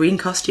special green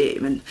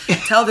costume and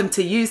tell them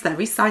to use their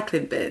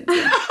recycling bins.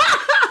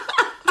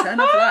 Turn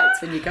off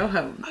lights when you go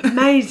home.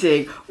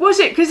 Amazing. Was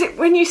it, because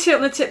when you see it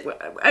on the tip,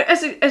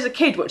 as a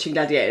kid watching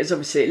Gladiators,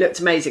 obviously it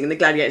looked amazing, and the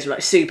Gladiators were like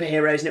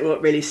superheroes and it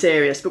looked really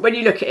serious. But when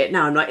you look at it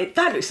now, I'm like,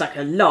 that looks like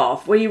a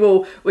laugh. Were you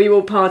all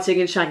partying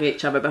and shagging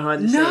each other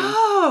behind the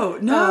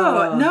scenes?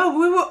 No.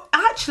 We were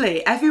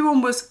actually,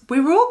 we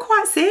were all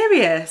quite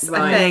serious,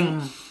 I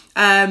think.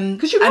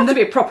 Because you have to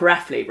be a proper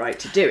athlete, right,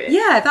 to do it.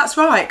 Yeah, that's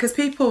right. Because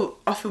people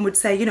often would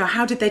say,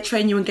 how did they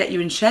train you and get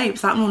you in shape?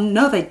 It's like, well,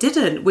 no, they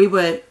didn't. We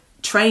were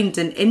trained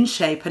and in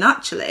shape, and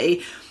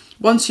actually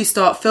once you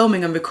start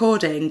filming and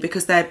recording,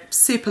 because they're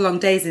super long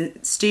days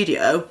in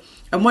studio,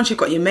 and once you've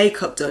got your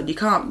makeup done, you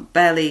can't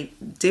barely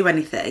do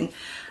anything,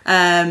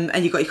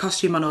 and you've got your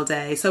costume on all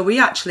day. So we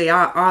actually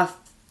our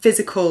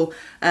physical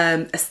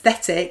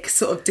aesthetic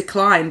sort of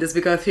declined as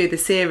we go through the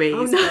series.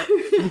 Oh, no.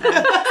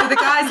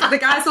 So the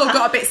guys all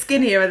got a bit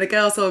skinnier and the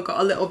girls all got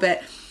a little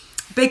bit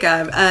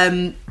bigger,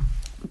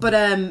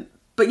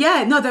 but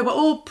yeah, no, they were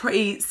all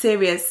pretty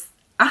serious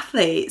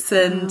athletes,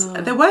 and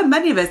there weren't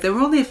many of us. There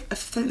were only, I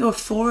think there were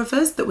 4 of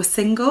us that were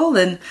single,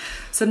 and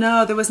so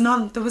no, there was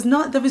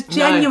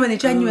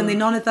genuinely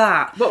none of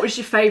that. What was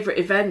your favourite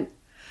event?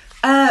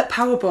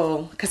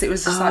 Powerball, because it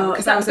was just like,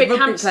 because I was a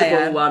rugby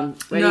player. One.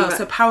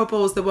 So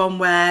Powerball's the one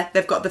where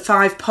they've got the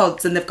 5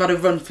 pods and they've got to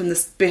run from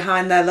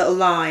behind their little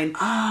line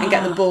and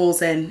get the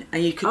balls in,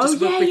 and you could just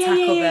rugby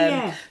tackle them.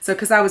 Yeah. So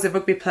because I was a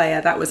rugby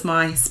player, that was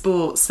my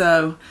sport.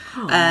 So,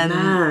 so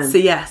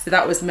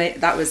that was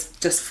that was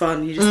just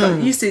fun. You just got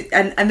used to,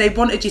 and they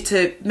wanted you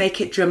to make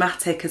it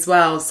dramatic as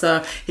well.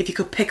 So if you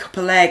could pick up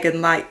a leg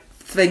and like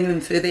fling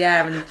them through the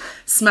air and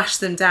smash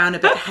them down a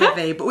bit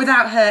heavy, but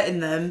without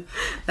hurting them,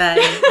 then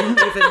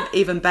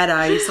even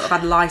better. You sort of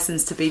had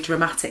license to be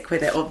dramatic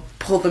with it, or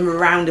pull them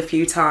around a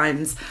few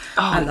times.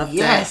 I loved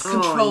it.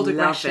 Controlled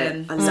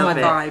aggression. I love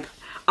it. Vibe.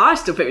 I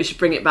still think we should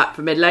bring it back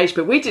for middle age,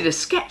 but we did a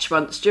sketch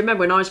once. Do you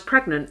remember when I was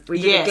pregnant?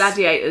 We did a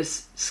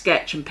Gladiators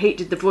sketch, and Pete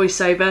did the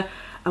voiceover.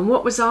 And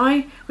what was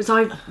I? Was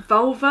I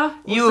vulva?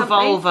 You were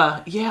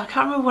vulva. Yeah, I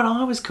can't remember what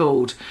I was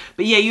called.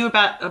 But yeah, you were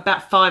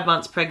about 5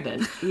 months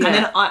pregnant.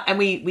 Yeah. And then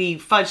we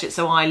fudged it,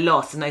 so I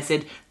lost. And they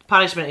said,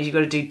 punishment is you've got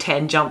to do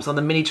 10 jumps on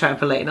the mini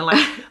trampoline. And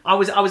like, I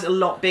was a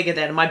lot bigger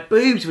then, and my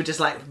boobs were just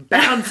like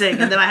bouncing.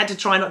 And then I had to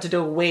try not to do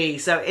a wee.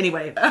 So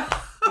anyway,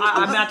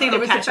 I think it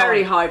was a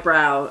very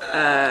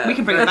highbrow. We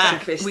can bring it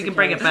back. We can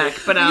bring it back.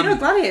 But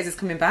Gladiators is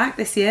coming back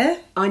this year.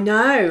 I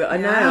know.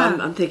 Yeah.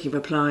 I'm thinking of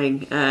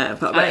applying.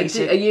 But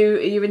are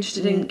you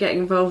interested in getting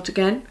involved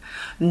again?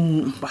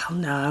 Well,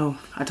 no,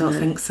 I don't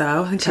think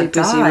so. I think Too I'd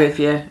busy die. with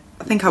you.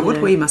 I think I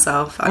would wee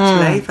myself,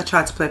 actually, if I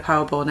tried to play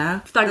Powerball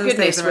now. Thank Those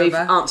goodness days are we've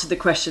over. answered the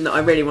question that I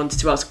really wanted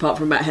to ask, apart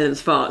from about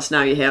Helen's farts.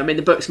 Now you're here. I mean,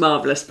 the book's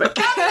marvellous, but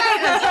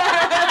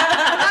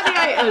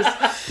Gladiators!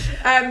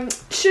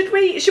 Should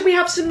we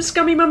have some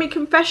scummy mummy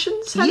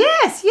confessions?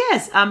 Yes.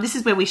 This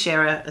is where we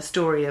share a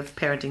story of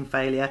parenting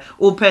failure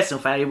or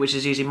personal failure, which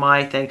is usually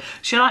my thing.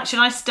 Should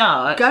I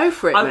start? Go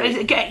for it.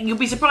 Mate. You'll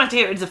be surprised to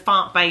hear it's a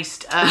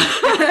fart-based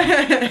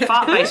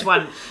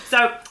one. So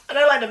I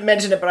don't like to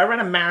mention it, but I ran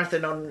a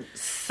marathon on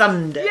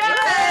Sunday.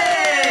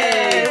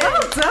 Yay!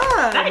 Well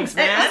done. Thanks,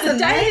 man. It was the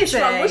Danish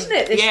one, wasn't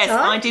it? This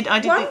time? I did.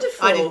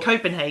 Wonderful. I did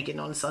Copenhagen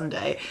on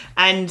Sunday,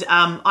 and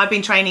I've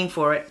been training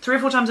for it 3 or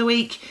 4 times a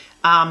week.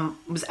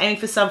 Was aiming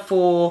for sub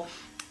 4.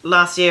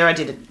 Last year I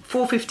did a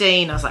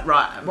 4:15. I was like,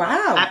 right,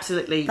 wow,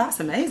 absolutely, that's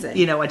amazing.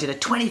 You know, I did a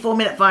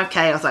 24-minute 5K.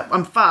 I was like,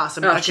 I'm fast.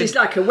 She's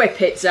like a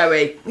whippet,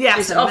 Zoe. Yeah,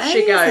 off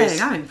she goes.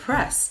 I'm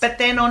impressed. But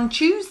then on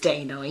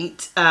Tuesday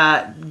night,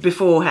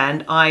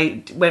 beforehand,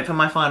 I went for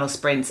my final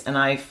sprints and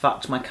I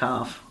fucked my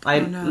calf. I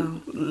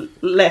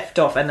left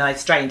off and I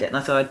strained it, and I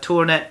thought I'd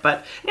torn it.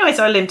 But anyway,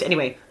 so I limped.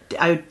 Anyway,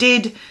 I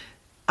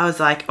was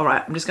like, all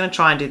right, I'm just going to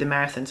try and do the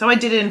marathon. So I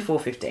did it in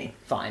 4:15.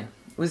 Fine.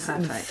 It was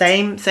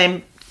perfect.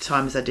 Same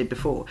time as I did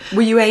before.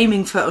 Were you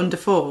aiming for under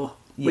 4?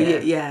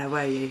 Yeah.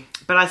 Were you?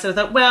 But I sort of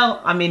thought,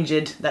 well, I'm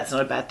injured. That's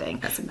not a bad thing.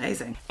 That's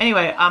amazing.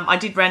 Anyway, I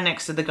did run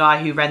next to the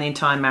guy who ran the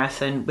entire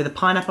marathon with a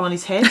pineapple on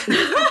his head.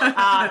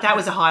 That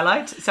was a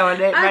highlight. So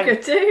I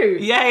good too.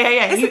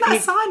 Yeah. Isn't that a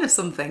sign of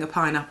something, a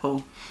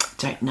pineapple?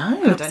 Don't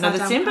know. I don't know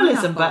the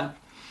symbolism,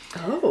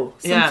 pineapple.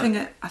 but...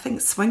 something. I think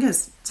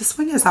swingers. Do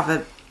swingers have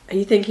a... Are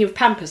you thinking of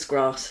pampas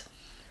grass?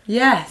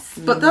 Yes,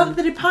 but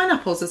they do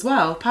pineapples as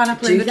well.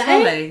 Pineapple in the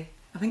trolley.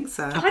 I think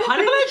so. Pineapple in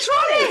a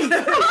trolley?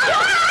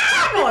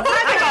 Hang on.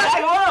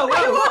 Whoa.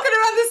 You're walking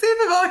around the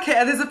supermarket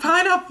and there's a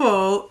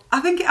pineapple. I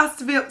think it has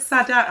to be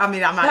upside down. I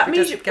mean, I might be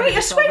just getting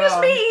this all swingers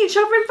wrong. meet each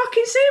other in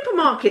fucking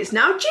supermarkets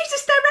now.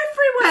 Jesus, they're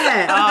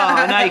everywhere.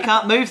 Oh, no, you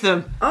can't move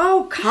them.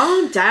 Oh,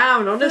 calm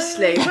down,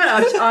 honestly.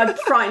 Well, I'm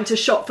frightened to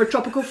shop for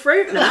tropical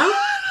fruit now.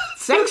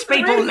 Sex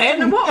people,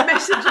 then. What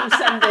message I'm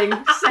sending?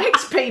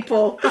 Sex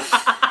people.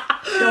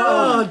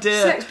 Oh,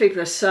 dear. Sex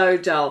people are so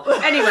dull.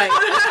 Anyway.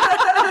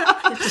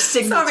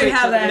 Sorry,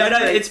 Helen.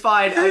 No, it's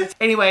fine.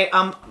 Anyway,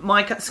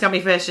 my scummy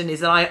version is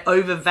that I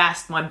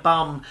overvassed my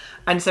bum,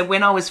 and so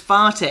when I was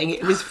farting,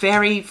 it was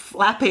very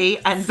flappy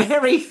and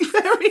very,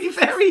 very,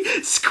 very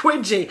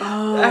squidgy.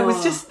 Oh. It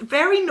was just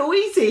very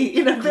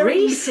noisy, very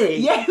greasy.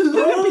 Yeah,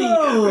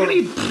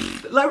 really,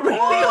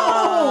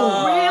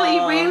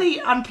 really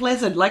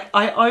unpleasant. Like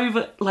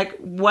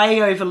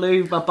way over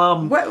lube my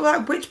bum.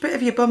 Which bit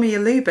of your bum are you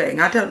lubing?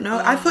 I don't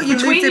know. I thought you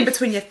lubed in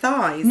between your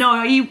thighs.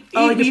 No,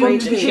 between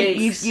the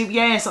cheeks.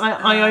 Yes,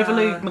 I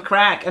overlubed my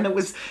crack, and it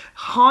was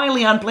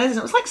highly unpleasant.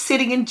 It was like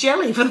sitting in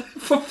jelly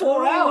for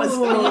 4 hours.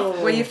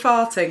 Were you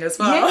farting as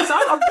well? Yes,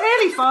 I'm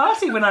barely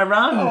farting when I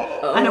run,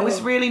 and it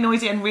was really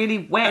noisy and really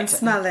wet and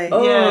smelly.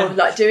 Oh,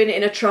 like doing it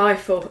in a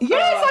trifle.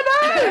 Yes,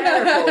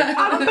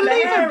 I know.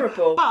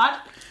 Unbelievable.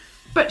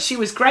 But she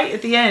was great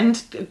at the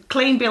end.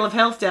 Clean bill of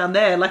health down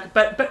there.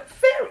 But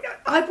very,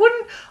 I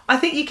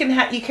think you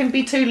can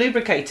be too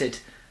lubricated.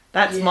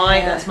 That's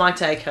my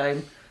take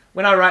home.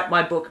 When I write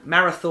my book,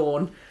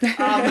 Marathon,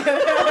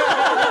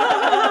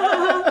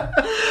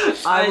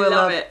 I will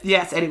love it.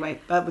 Yes, anyway,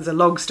 that was a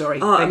long story.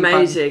 Oh,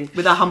 amazing.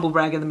 With a humble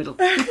brag in the middle.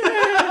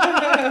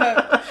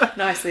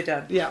 Nicely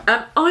done. Yeah.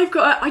 I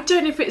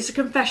don't know if it's a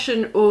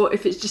confession or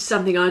if it's just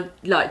something I'd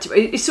like to...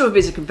 It sort of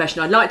is a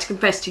confession. I'd like to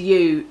confess to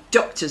you,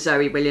 Dr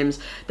Zoe Williams,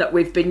 that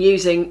we've been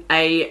using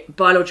a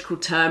biological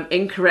term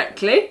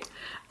incorrectly.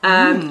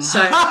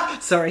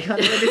 Sorry.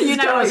 You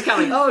know what's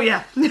coming. Oh,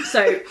 yeah.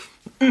 So...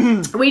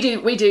 we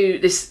do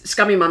this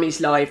Scummy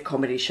Mummies live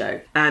comedy show,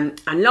 and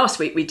last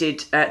week we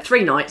did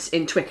 3 nights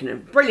in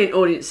Twickenham. Brilliant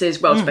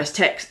audiences, world's best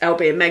techs,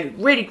 LB and Meg,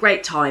 really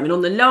great time. And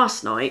on the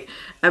last night,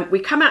 we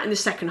come out in the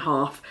second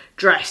half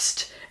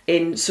dressed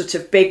in sort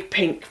of big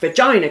pink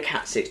vagina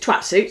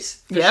twat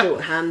suits for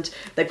shorthand.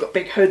 They've got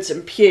big hoods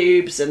and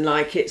pubes, and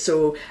it's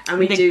all,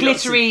 and they're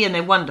glittery and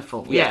they're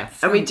wonderful. Yeah,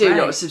 and we do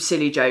lots of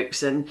silly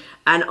jokes, and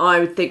I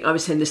would think I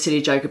was saying the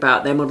silly joke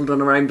about they're modelled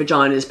on our own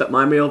vaginas, but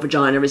my real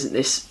vagina isn't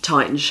this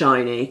tight and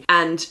shiny.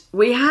 And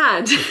we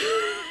had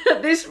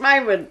at this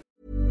moment.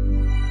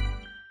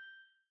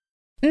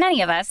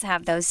 Many of us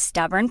have those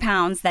stubborn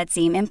pounds that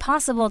seem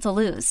impossible to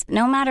lose,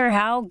 no matter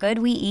how good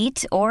we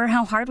eat or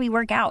how hard we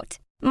work out.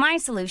 My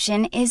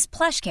solution is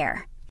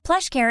PlushCare.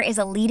 PlushCare is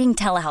a leading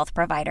telehealth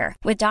provider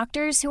with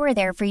doctors who are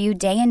there for you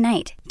day and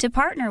night to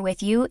partner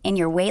with you in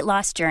your weight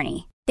loss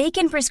journey. They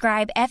can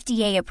prescribe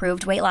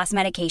FDA-approved weight loss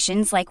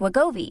medications like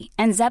Wegovy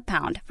and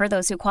Zepbound for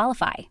those who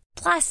qualify.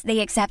 Plus, they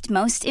accept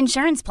most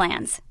insurance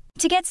plans.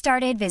 To get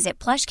started, visit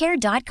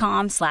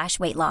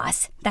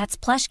plushcare.com/weightloss. That's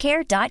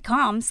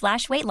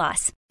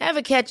plushcare.com/weightloss.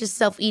 Ever catch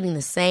yourself eating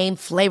the same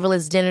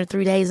flavorless dinner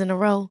 3 days in a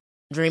row?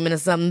 Dreaming of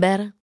something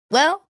better?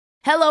 Well,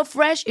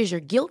 HelloFresh is your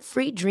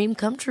guilt-free dream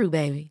come true,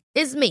 baby.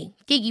 It's me,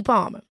 Keke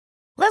Palmer.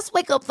 Let's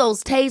wake up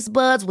those taste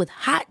buds with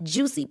hot,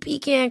 juicy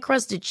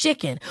pecan-crusted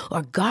chicken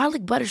or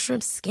garlic butter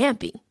shrimp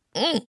scampi.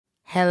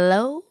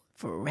 Hello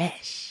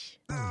Fresh.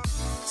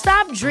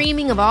 Stop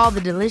dreaming of all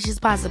the delicious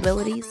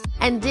possibilities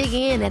and dig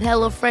in at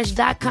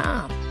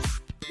HelloFresh.com.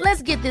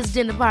 Let's get this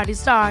dinner party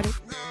started.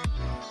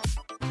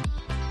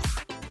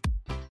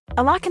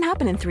 A lot can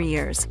happen in 3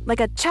 years, like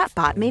a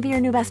chatbot may be your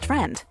new best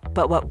friend.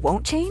 But what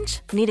won't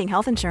change? Needing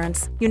health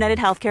insurance. United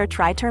Healthcare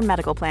Tri-Term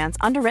Medical Plans,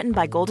 underwritten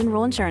by Golden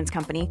Rule Insurance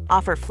Company,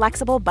 offer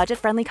flexible,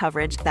 budget-friendly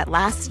coverage that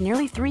lasts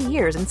nearly 3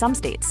 years in some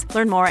states.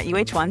 Learn more at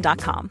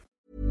uh1.com.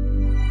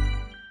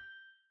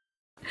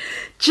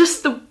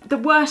 Just the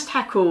worst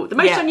heckle, the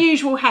most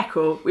unusual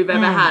heckle we've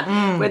ever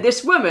had, where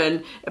this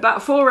woman,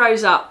 about 4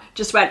 rows up,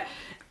 just went,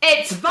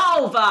 "It's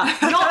vulva,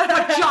 not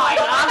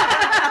vagina."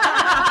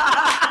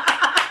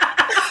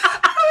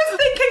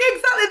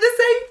 Exactly the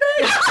same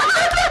thing.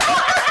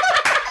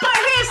 But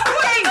here's the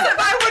thing.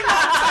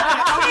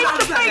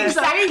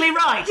 Exactly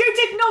right. You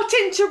did not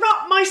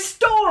interrupt my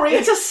story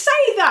to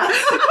say that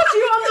because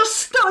you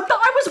understood that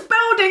I was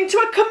building to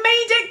a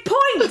comedic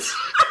point.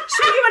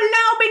 So you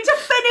allowed me to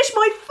finish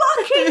my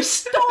fucking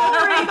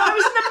story that I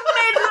was in the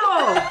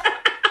middle of.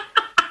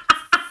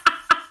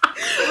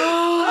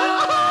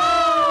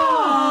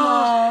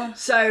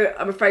 So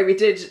I'm afraid we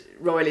did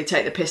royally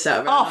take the piss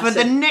out of it. Oh, for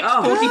the next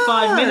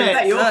 45 minutes. I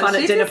bet you're fun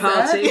at dinner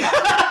party.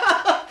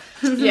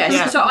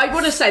 Yes. So I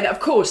want to say that, of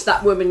course,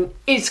 that woman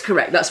is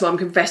correct. That's what I'm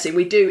confessing.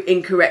 We do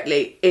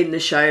incorrectly in the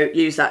show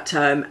use that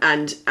term,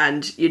 and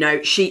you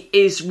know, she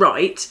is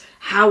right.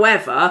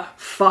 However,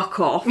 fuck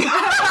off. Could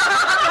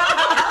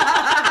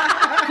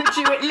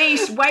you at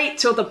least wait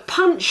till the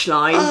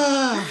punchline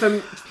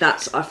from...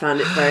 I found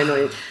it very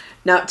annoying.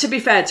 Now, to be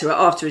fair to her,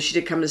 afterwards she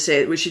did come and see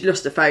it. Well, she'd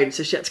lost her phone,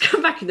 so she had to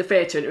come back in the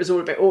theatre, and it was all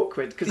a bit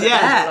awkward because we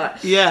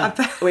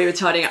were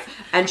tidying up.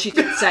 And she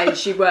did say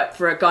she worked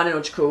for a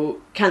gynecological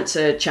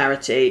cancer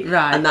charity,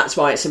 and that's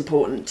why it's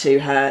important to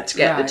her to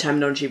get the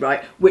terminology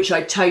right, which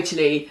I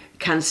totally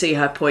can see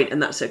her point, and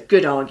that's a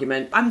good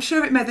argument. I'm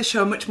sure it made the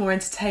show much more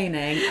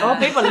entertaining. Oh,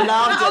 people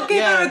loved it. I'll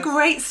give her a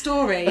great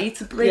story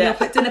to bring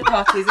up at dinner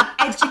parties and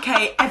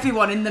educate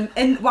everyone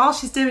while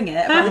she's doing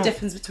it about the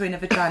difference between a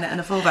vagina and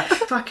a vulva.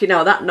 Fucking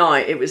hell, that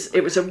night it was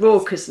a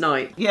raucous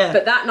night. Yeah.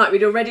 But that night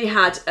we'd already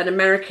had an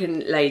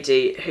American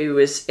lady who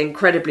was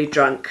incredibly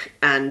drunk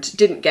and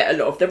didn't get a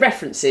lot of the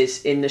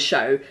references in the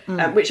show,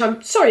 which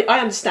I'm sorry, I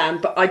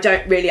understand, but I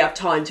don't really have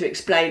time to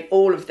explain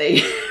all of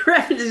the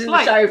references in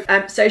the show.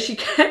 So she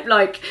kept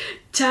like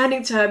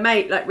turning to her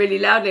mate like really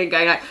loudly and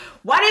going like,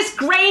 "What is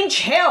Grange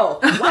Hill?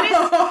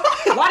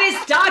 What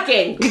is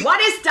dogging?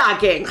 What is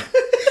dogging?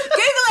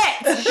 Google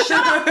it!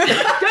 Shut up!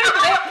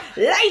 Google it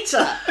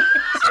later."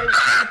 So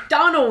she'd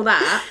done all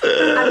that,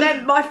 and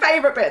then my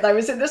favourite bit though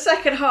was in the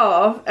second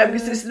half,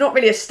 because there's not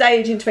really a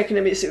stage in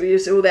Twickenham, it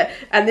was all there,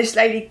 and this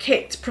lady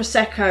kicked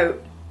Prosecco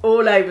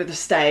all over the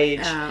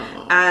stage,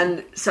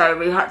 and so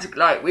we had to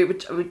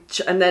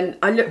and then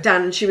I looked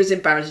down and she was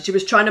embarrassed and she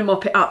was trying to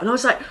mop it up, and I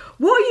was like,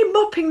 "What are you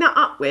mopping that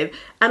up with?"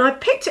 And I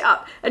picked it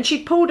up and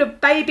she pulled a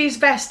baby's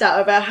vest out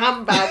of her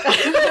handbag,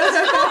 which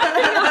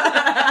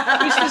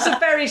was a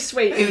very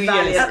sweet and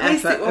valiant effort. At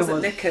least it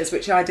wasn't knickers,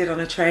 which I did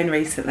on a train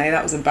recently.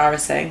 That was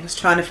embarrassing. I was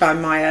trying to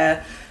find my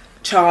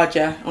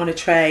charger on a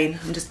train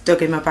and just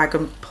dug in my bag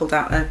and pulled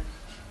out a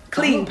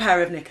clean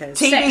pair of knickers.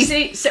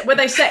 Sexy? Were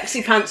they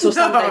sexy pants or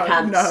Sunday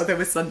pants? No, they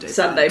were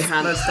Sunday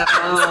pants.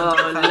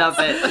 Oh, love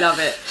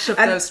it. Shove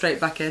those straight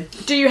back in.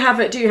 Do you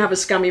have a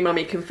scummy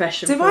mummy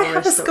confession? Do I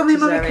have a scummy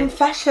mummy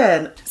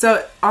confession?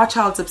 So our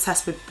child's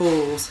obsessed with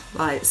balls,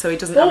 like, so he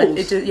doesn't.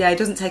 He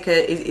doesn't take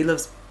he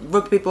loves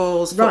rugby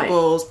balls,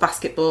 footballs,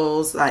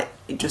 basketballs. Like,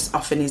 he's just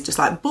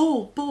like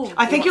ball.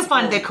 I think you'll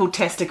find they're called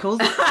testicles.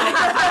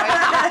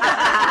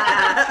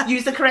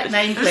 Use the correct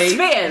name, please.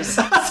 Spheres.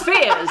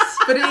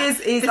 But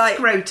he's like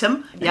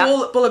scrotum.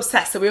 Ball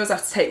obsessed. So we always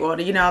have to take one.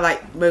 You know,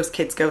 like most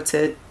kids go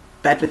to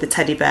bed with a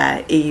teddy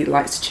bear, he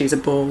likes to choose a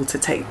ball to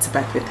take to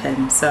bed with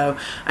him. So,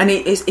 and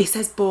he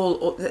says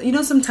ball. You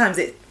know, sometimes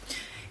it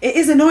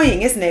is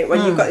annoying, isn't it,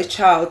 when you've got this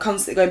child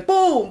constantly going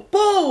ball.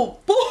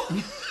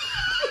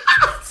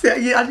 So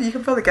you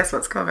can probably guess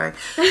what's coming.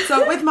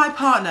 So with my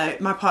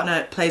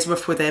partner plays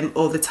rough with him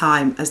all the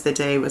time, as they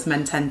do, as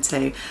men tend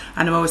to.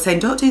 And I'm always saying,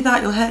 "Don't do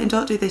that, you'll hurt him,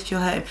 don't do this,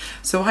 you'll hurt him."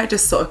 So I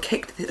just sort of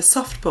kicked a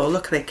softball,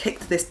 luckily,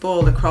 kicked this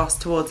ball across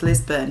towards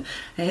Lisbon,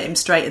 and hit him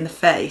straight in the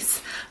face,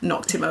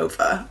 knocked him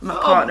over. My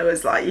partner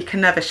was like, "You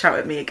can never shout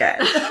at me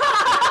again."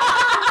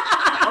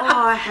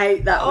 Oh, I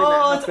hate that.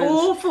 It's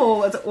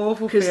awful. It's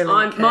awful. Because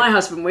my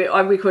husband, we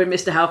call him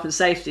Mr. Health and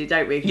Safety,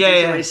 don't we?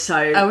 He's always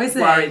so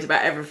worried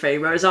about everything.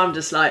 Whereas I'm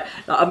just like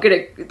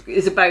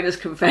it's a bonus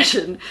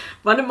confession.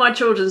 One of my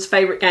children's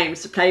favourite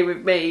games to play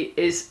with me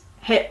is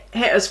hit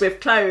us with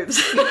clothes.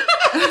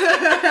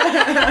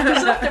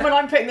 Because often when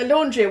I'm putting the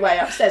laundry away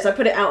upstairs, I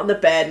put it out on the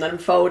bed and I'm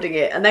folding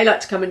it, and they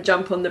like to come and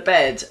jump on the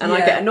bed, and I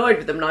get annoyed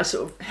with them, and I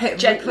sort of hit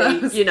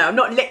gently, you know, I'm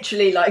not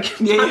literally like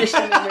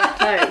punishing them with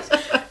clothes,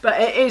 but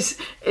it's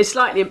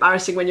slightly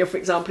embarrassing when you're, for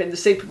example, in the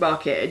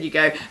supermarket and you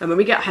go, "And when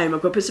we get home,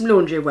 I've got to put some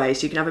laundry away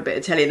so you can have a bit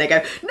of telly," and they go,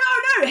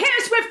 no, hit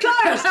us with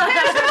clothes, hit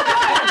us with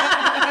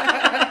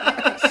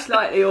clothes. It's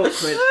Slightly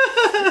awkward.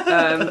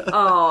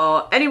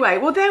 Anyway,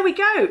 well, there we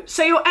go.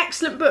 So your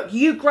excellent book,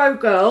 You Grow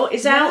Girl,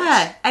 is out.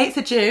 Yeah, 8th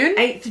of June.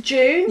 8th of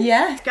June.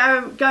 Yeah.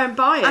 Go and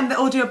buy it. And the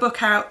audiobook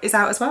is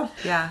out as well.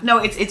 Yeah. No,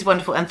 it's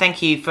wonderful, and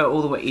thank you for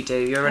all the work you do.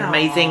 You're an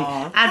amazing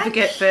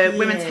advocate for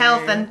women's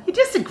health, and you're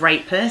just a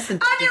great person.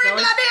 And you're a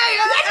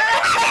gladiator!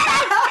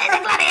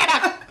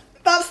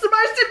 That's the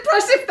most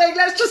impressive thing,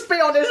 let's just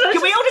be honest.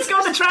 Can we all just go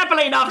on the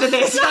trampoline after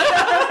this?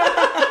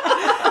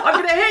 I'm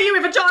going to hit you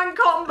with a giant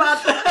cotton bud.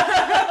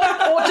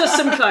 Or just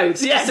some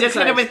clothes. Yes, just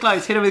hit her with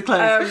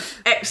clothes.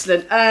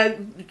 Excellent.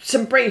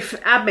 Some brief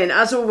admin,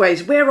 as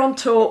always. We're on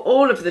tour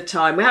all of the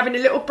time. We're having a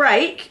little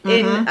break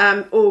in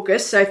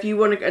August, so if you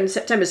want to, in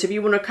September, so if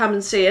you want to come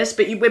and see us,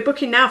 but we're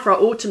booking now for our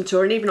autumn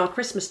tour and even our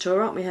Christmas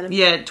tour, aren't we, Helen?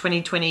 Yeah,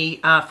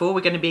 2024.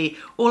 We're going to be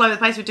all over the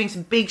place. We're doing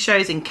some big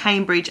shows in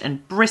Cambridge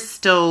and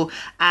Bristol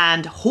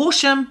and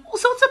Horsham, all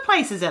sorts of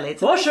places, Ellie.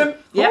 Horsham.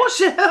 Yep.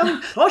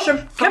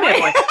 Horsham. Come here,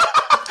 boy.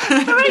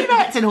 3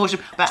 nights in Horsham.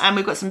 And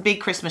we've got some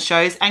big Christmas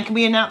shows. And can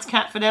we announce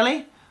Catford,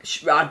 Ellie?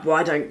 What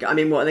are they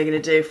going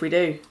to do if we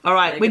do? All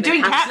right, we're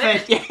doing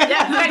Catford. Yeah,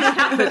 we're going to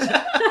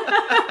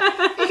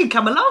Catford. You can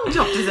come along,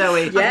 Dr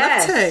Zoe.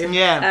 Yes. I'd love to.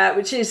 Yeah.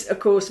 Which is, of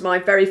course, my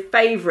very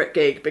favourite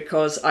gig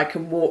because I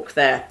can walk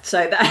there.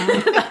 So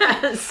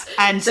that's...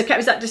 And so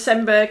is that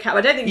December?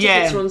 I don't think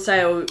tickets are on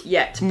sale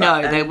yet. But,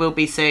 no, they will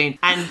be soon.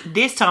 And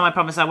this time, I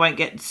promise I won't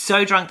get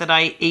so drunk that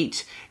I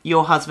eat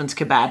your husband's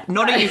kebab.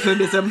 Not a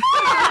euphemism.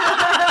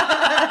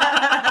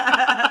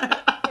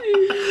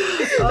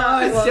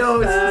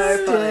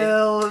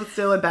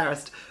 Still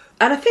embarrassed.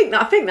 And I think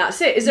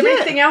that's it. Is there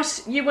anything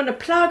else you want to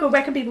plug, or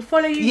where can people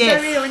follow you,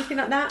 Zoe, or anything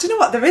like that? Do you know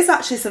what? There is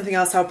actually something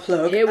else I'll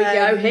plug. Here we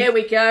go. Here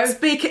we go.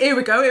 Here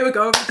we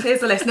go.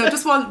 Here's the list. No,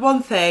 just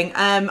one thing.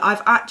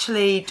 I've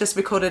actually just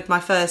recorded my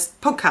first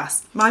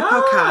podcast.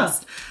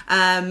 Podcast.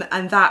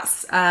 And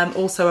that's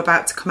also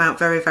about to come out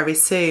very, very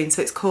soon.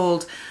 So it's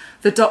called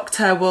The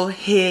Doctor Will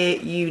Hear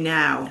You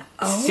Now.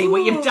 Oh. See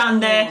what you've done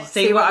there.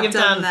 See what you've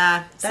done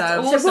there. That's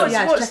awesome.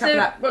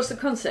 What's the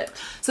concept?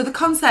 So the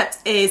concept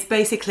is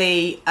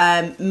basically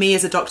me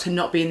as a doctor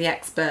not being the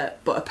expert,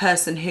 but a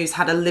person who's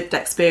had a lived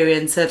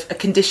experience of a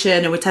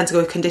condition, and we tend to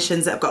go with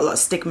conditions that have got a lot of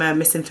stigma and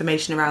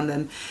misinformation around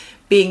them,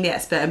 being the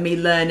expert and me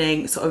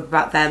learning sort of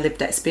about their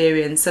lived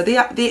experience. So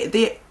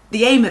the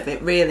aim of it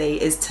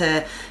really is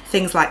to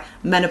things like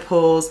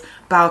menopause,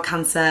 bowel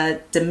cancer,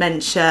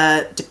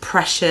 dementia,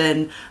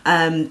 depression,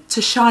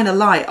 to shine a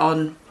light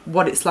on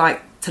what it's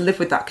like to live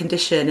with that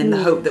condition, in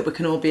the hope that we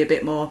can all be a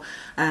bit more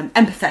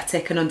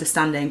empathetic and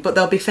understanding. But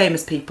there'll be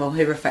famous people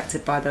who are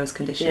affected by those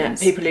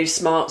conditions. Yeah, people whose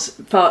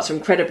farts are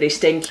incredibly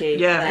stinky.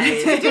 Yeah,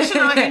 it's a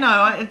condition.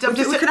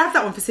 We could have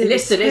that one for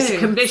serious. Listen, it's a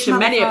condition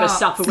many of us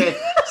suffer with.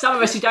 Some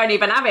of us who don't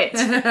even have it.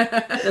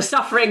 The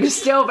suffering is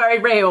still very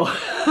real.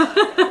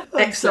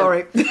 I'm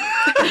sorry.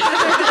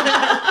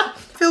 I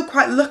feel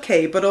quite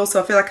lucky, but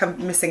also I feel like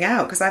I'm missing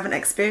out because I haven't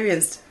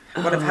experienced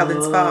one of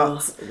Helen's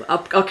farts.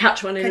 I'll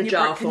catch one in a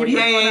jar for you.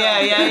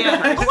 Yeah.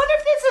 I wonder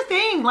if there's a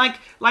thing like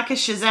a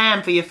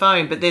Shazam for your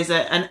phone, but there's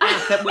an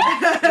app that would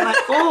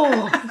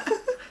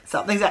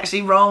something's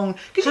actually wrong,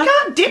 because you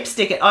can't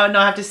dipstick it. Oh no,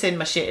 I have to send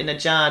my shit in a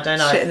jar, don't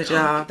I? Shit in a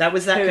jar. That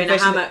was that. Who in a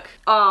hammock.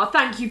 Oh,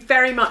 thank you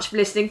very much for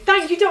listening.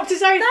 Thank you, Dr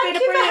Zoe. Thank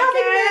you for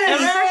having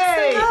me.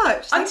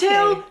 Thanks so much.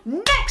 Until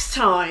next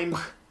time.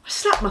 I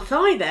slapped my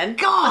thigh then.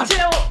 God.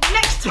 Until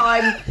next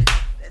time.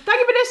 Thank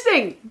you for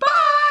listening. Bye.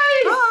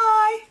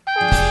 Bye.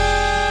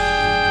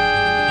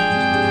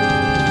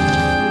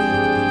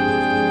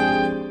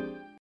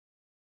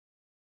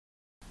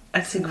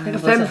 That's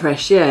incredible.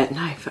 Femfresh, yeah.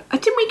 No,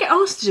 didn't we get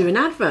asked to do an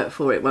advert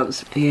for it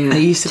once?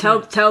 Yeah.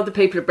 Tell the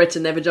people of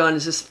Britain their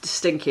vaginas are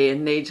stinky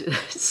and need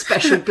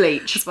special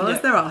bleach. As well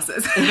as their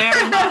arses.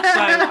 Very much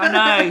so. I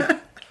know.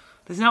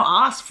 There's no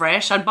arse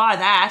fresh. I'd buy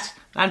that.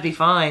 That'd be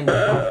fine.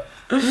 There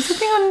was a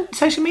thing on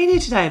social media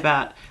today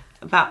about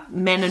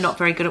men are not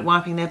very good at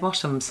wiping their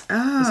bottoms.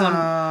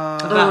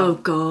 Oh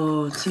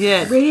God.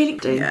 Yeah.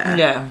 Really?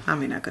 Yeah. I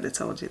mean, I could have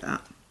told you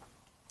that.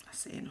 I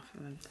see enough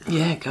of them.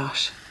 Yeah,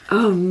 gosh.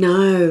 Oh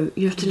no,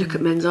 you have to look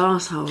at men's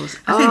arseholes.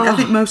 I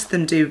think most of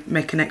them do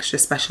make an extra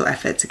special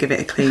effort to give it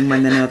a clean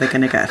when they know they're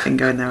going to get a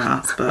finger in their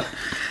arse. But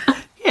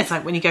yeah, it's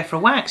like when you go for a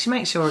wax, you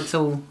make sure it's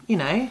all, you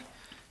don't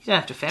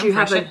have to Do you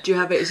have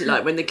it? Is it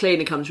like when the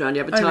cleaner comes around,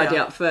 you have a tidy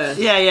up first?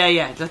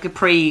 Yeah. Like a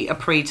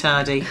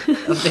pre-tardy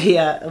of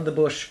the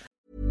bush.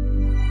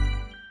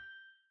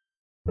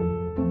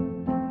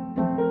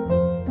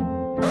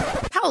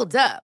 Hold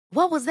up.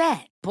 What was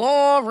that?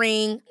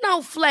 Boring.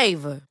 No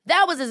flavor.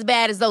 That was as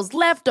bad as those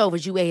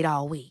leftovers you ate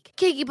all week.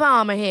 Keke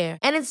Palmer here,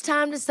 and it's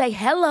time to say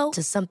hello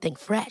to something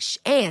fresh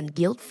and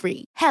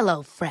guilt-free.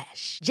 Hello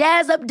Fresh.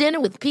 Jazz up dinner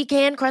with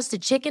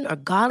pecan-crusted chicken or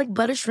garlic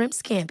butter shrimp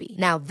scampi.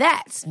 Now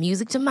that's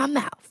music to my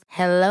mouth.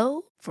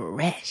 Hello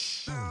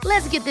Fresh.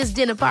 Let's get this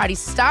dinner party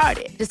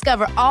started.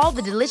 Discover all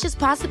the delicious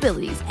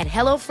possibilities at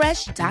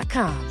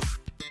HelloFresh.com.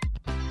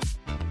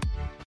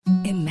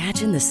 Imagine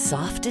Imagine the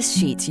softest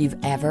sheets you've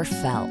ever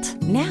felt.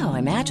 Now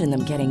imagine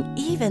them getting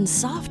even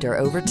softer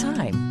over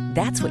time.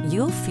 That's what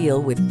you'll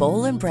feel with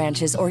Boll &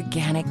 Branch's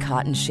organic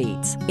cotton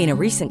sheets. In a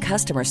recent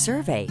customer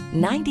survey,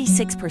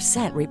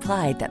 96%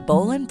 replied that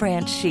Boll &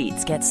 Branch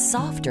sheets get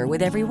softer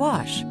with every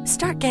wash.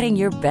 Start getting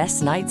your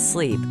best night's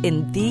sleep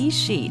in these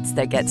sheets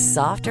that get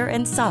softer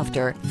and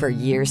softer for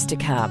years to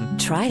come.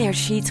 Try their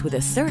sheets with a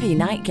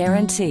 30-night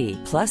guarantee.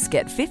 Plus,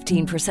 get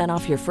 15%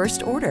 off your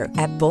first order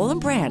at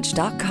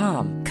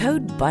bollandbranch.com.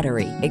 Code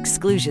BUTTERY.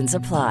 Exclusions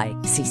apply.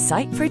 See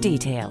site for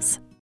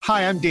details.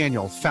 Hi, I'm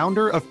Daniel,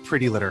 founder of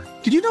Pretty Litter.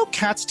 Did you know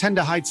cats tend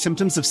to hide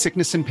symptoms of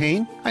sickness and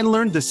pain? I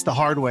learned this the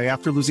hard way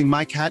after losing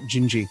my cat,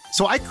 Gingy.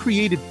 So I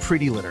created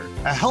Pretty Litter,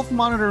 a health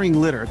monitoring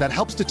litter that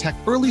helps detect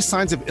early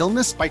signs of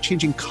illness by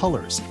changing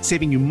colors,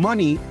 saving you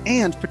money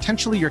and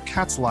potentially your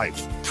cat's life.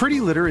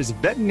 Pretty Litter is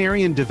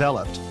veterinarian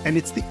developed, and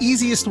it's the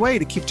easiest way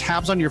to keep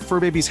tabs on your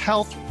fur baby's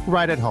health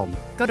right at home.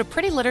 Go to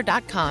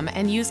prettylitter.com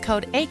and use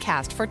code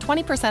ACAST for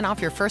 20%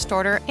 off your first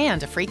order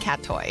and a free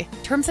cat toy.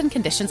 Terms and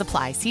conditions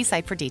apply. See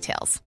site for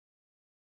details.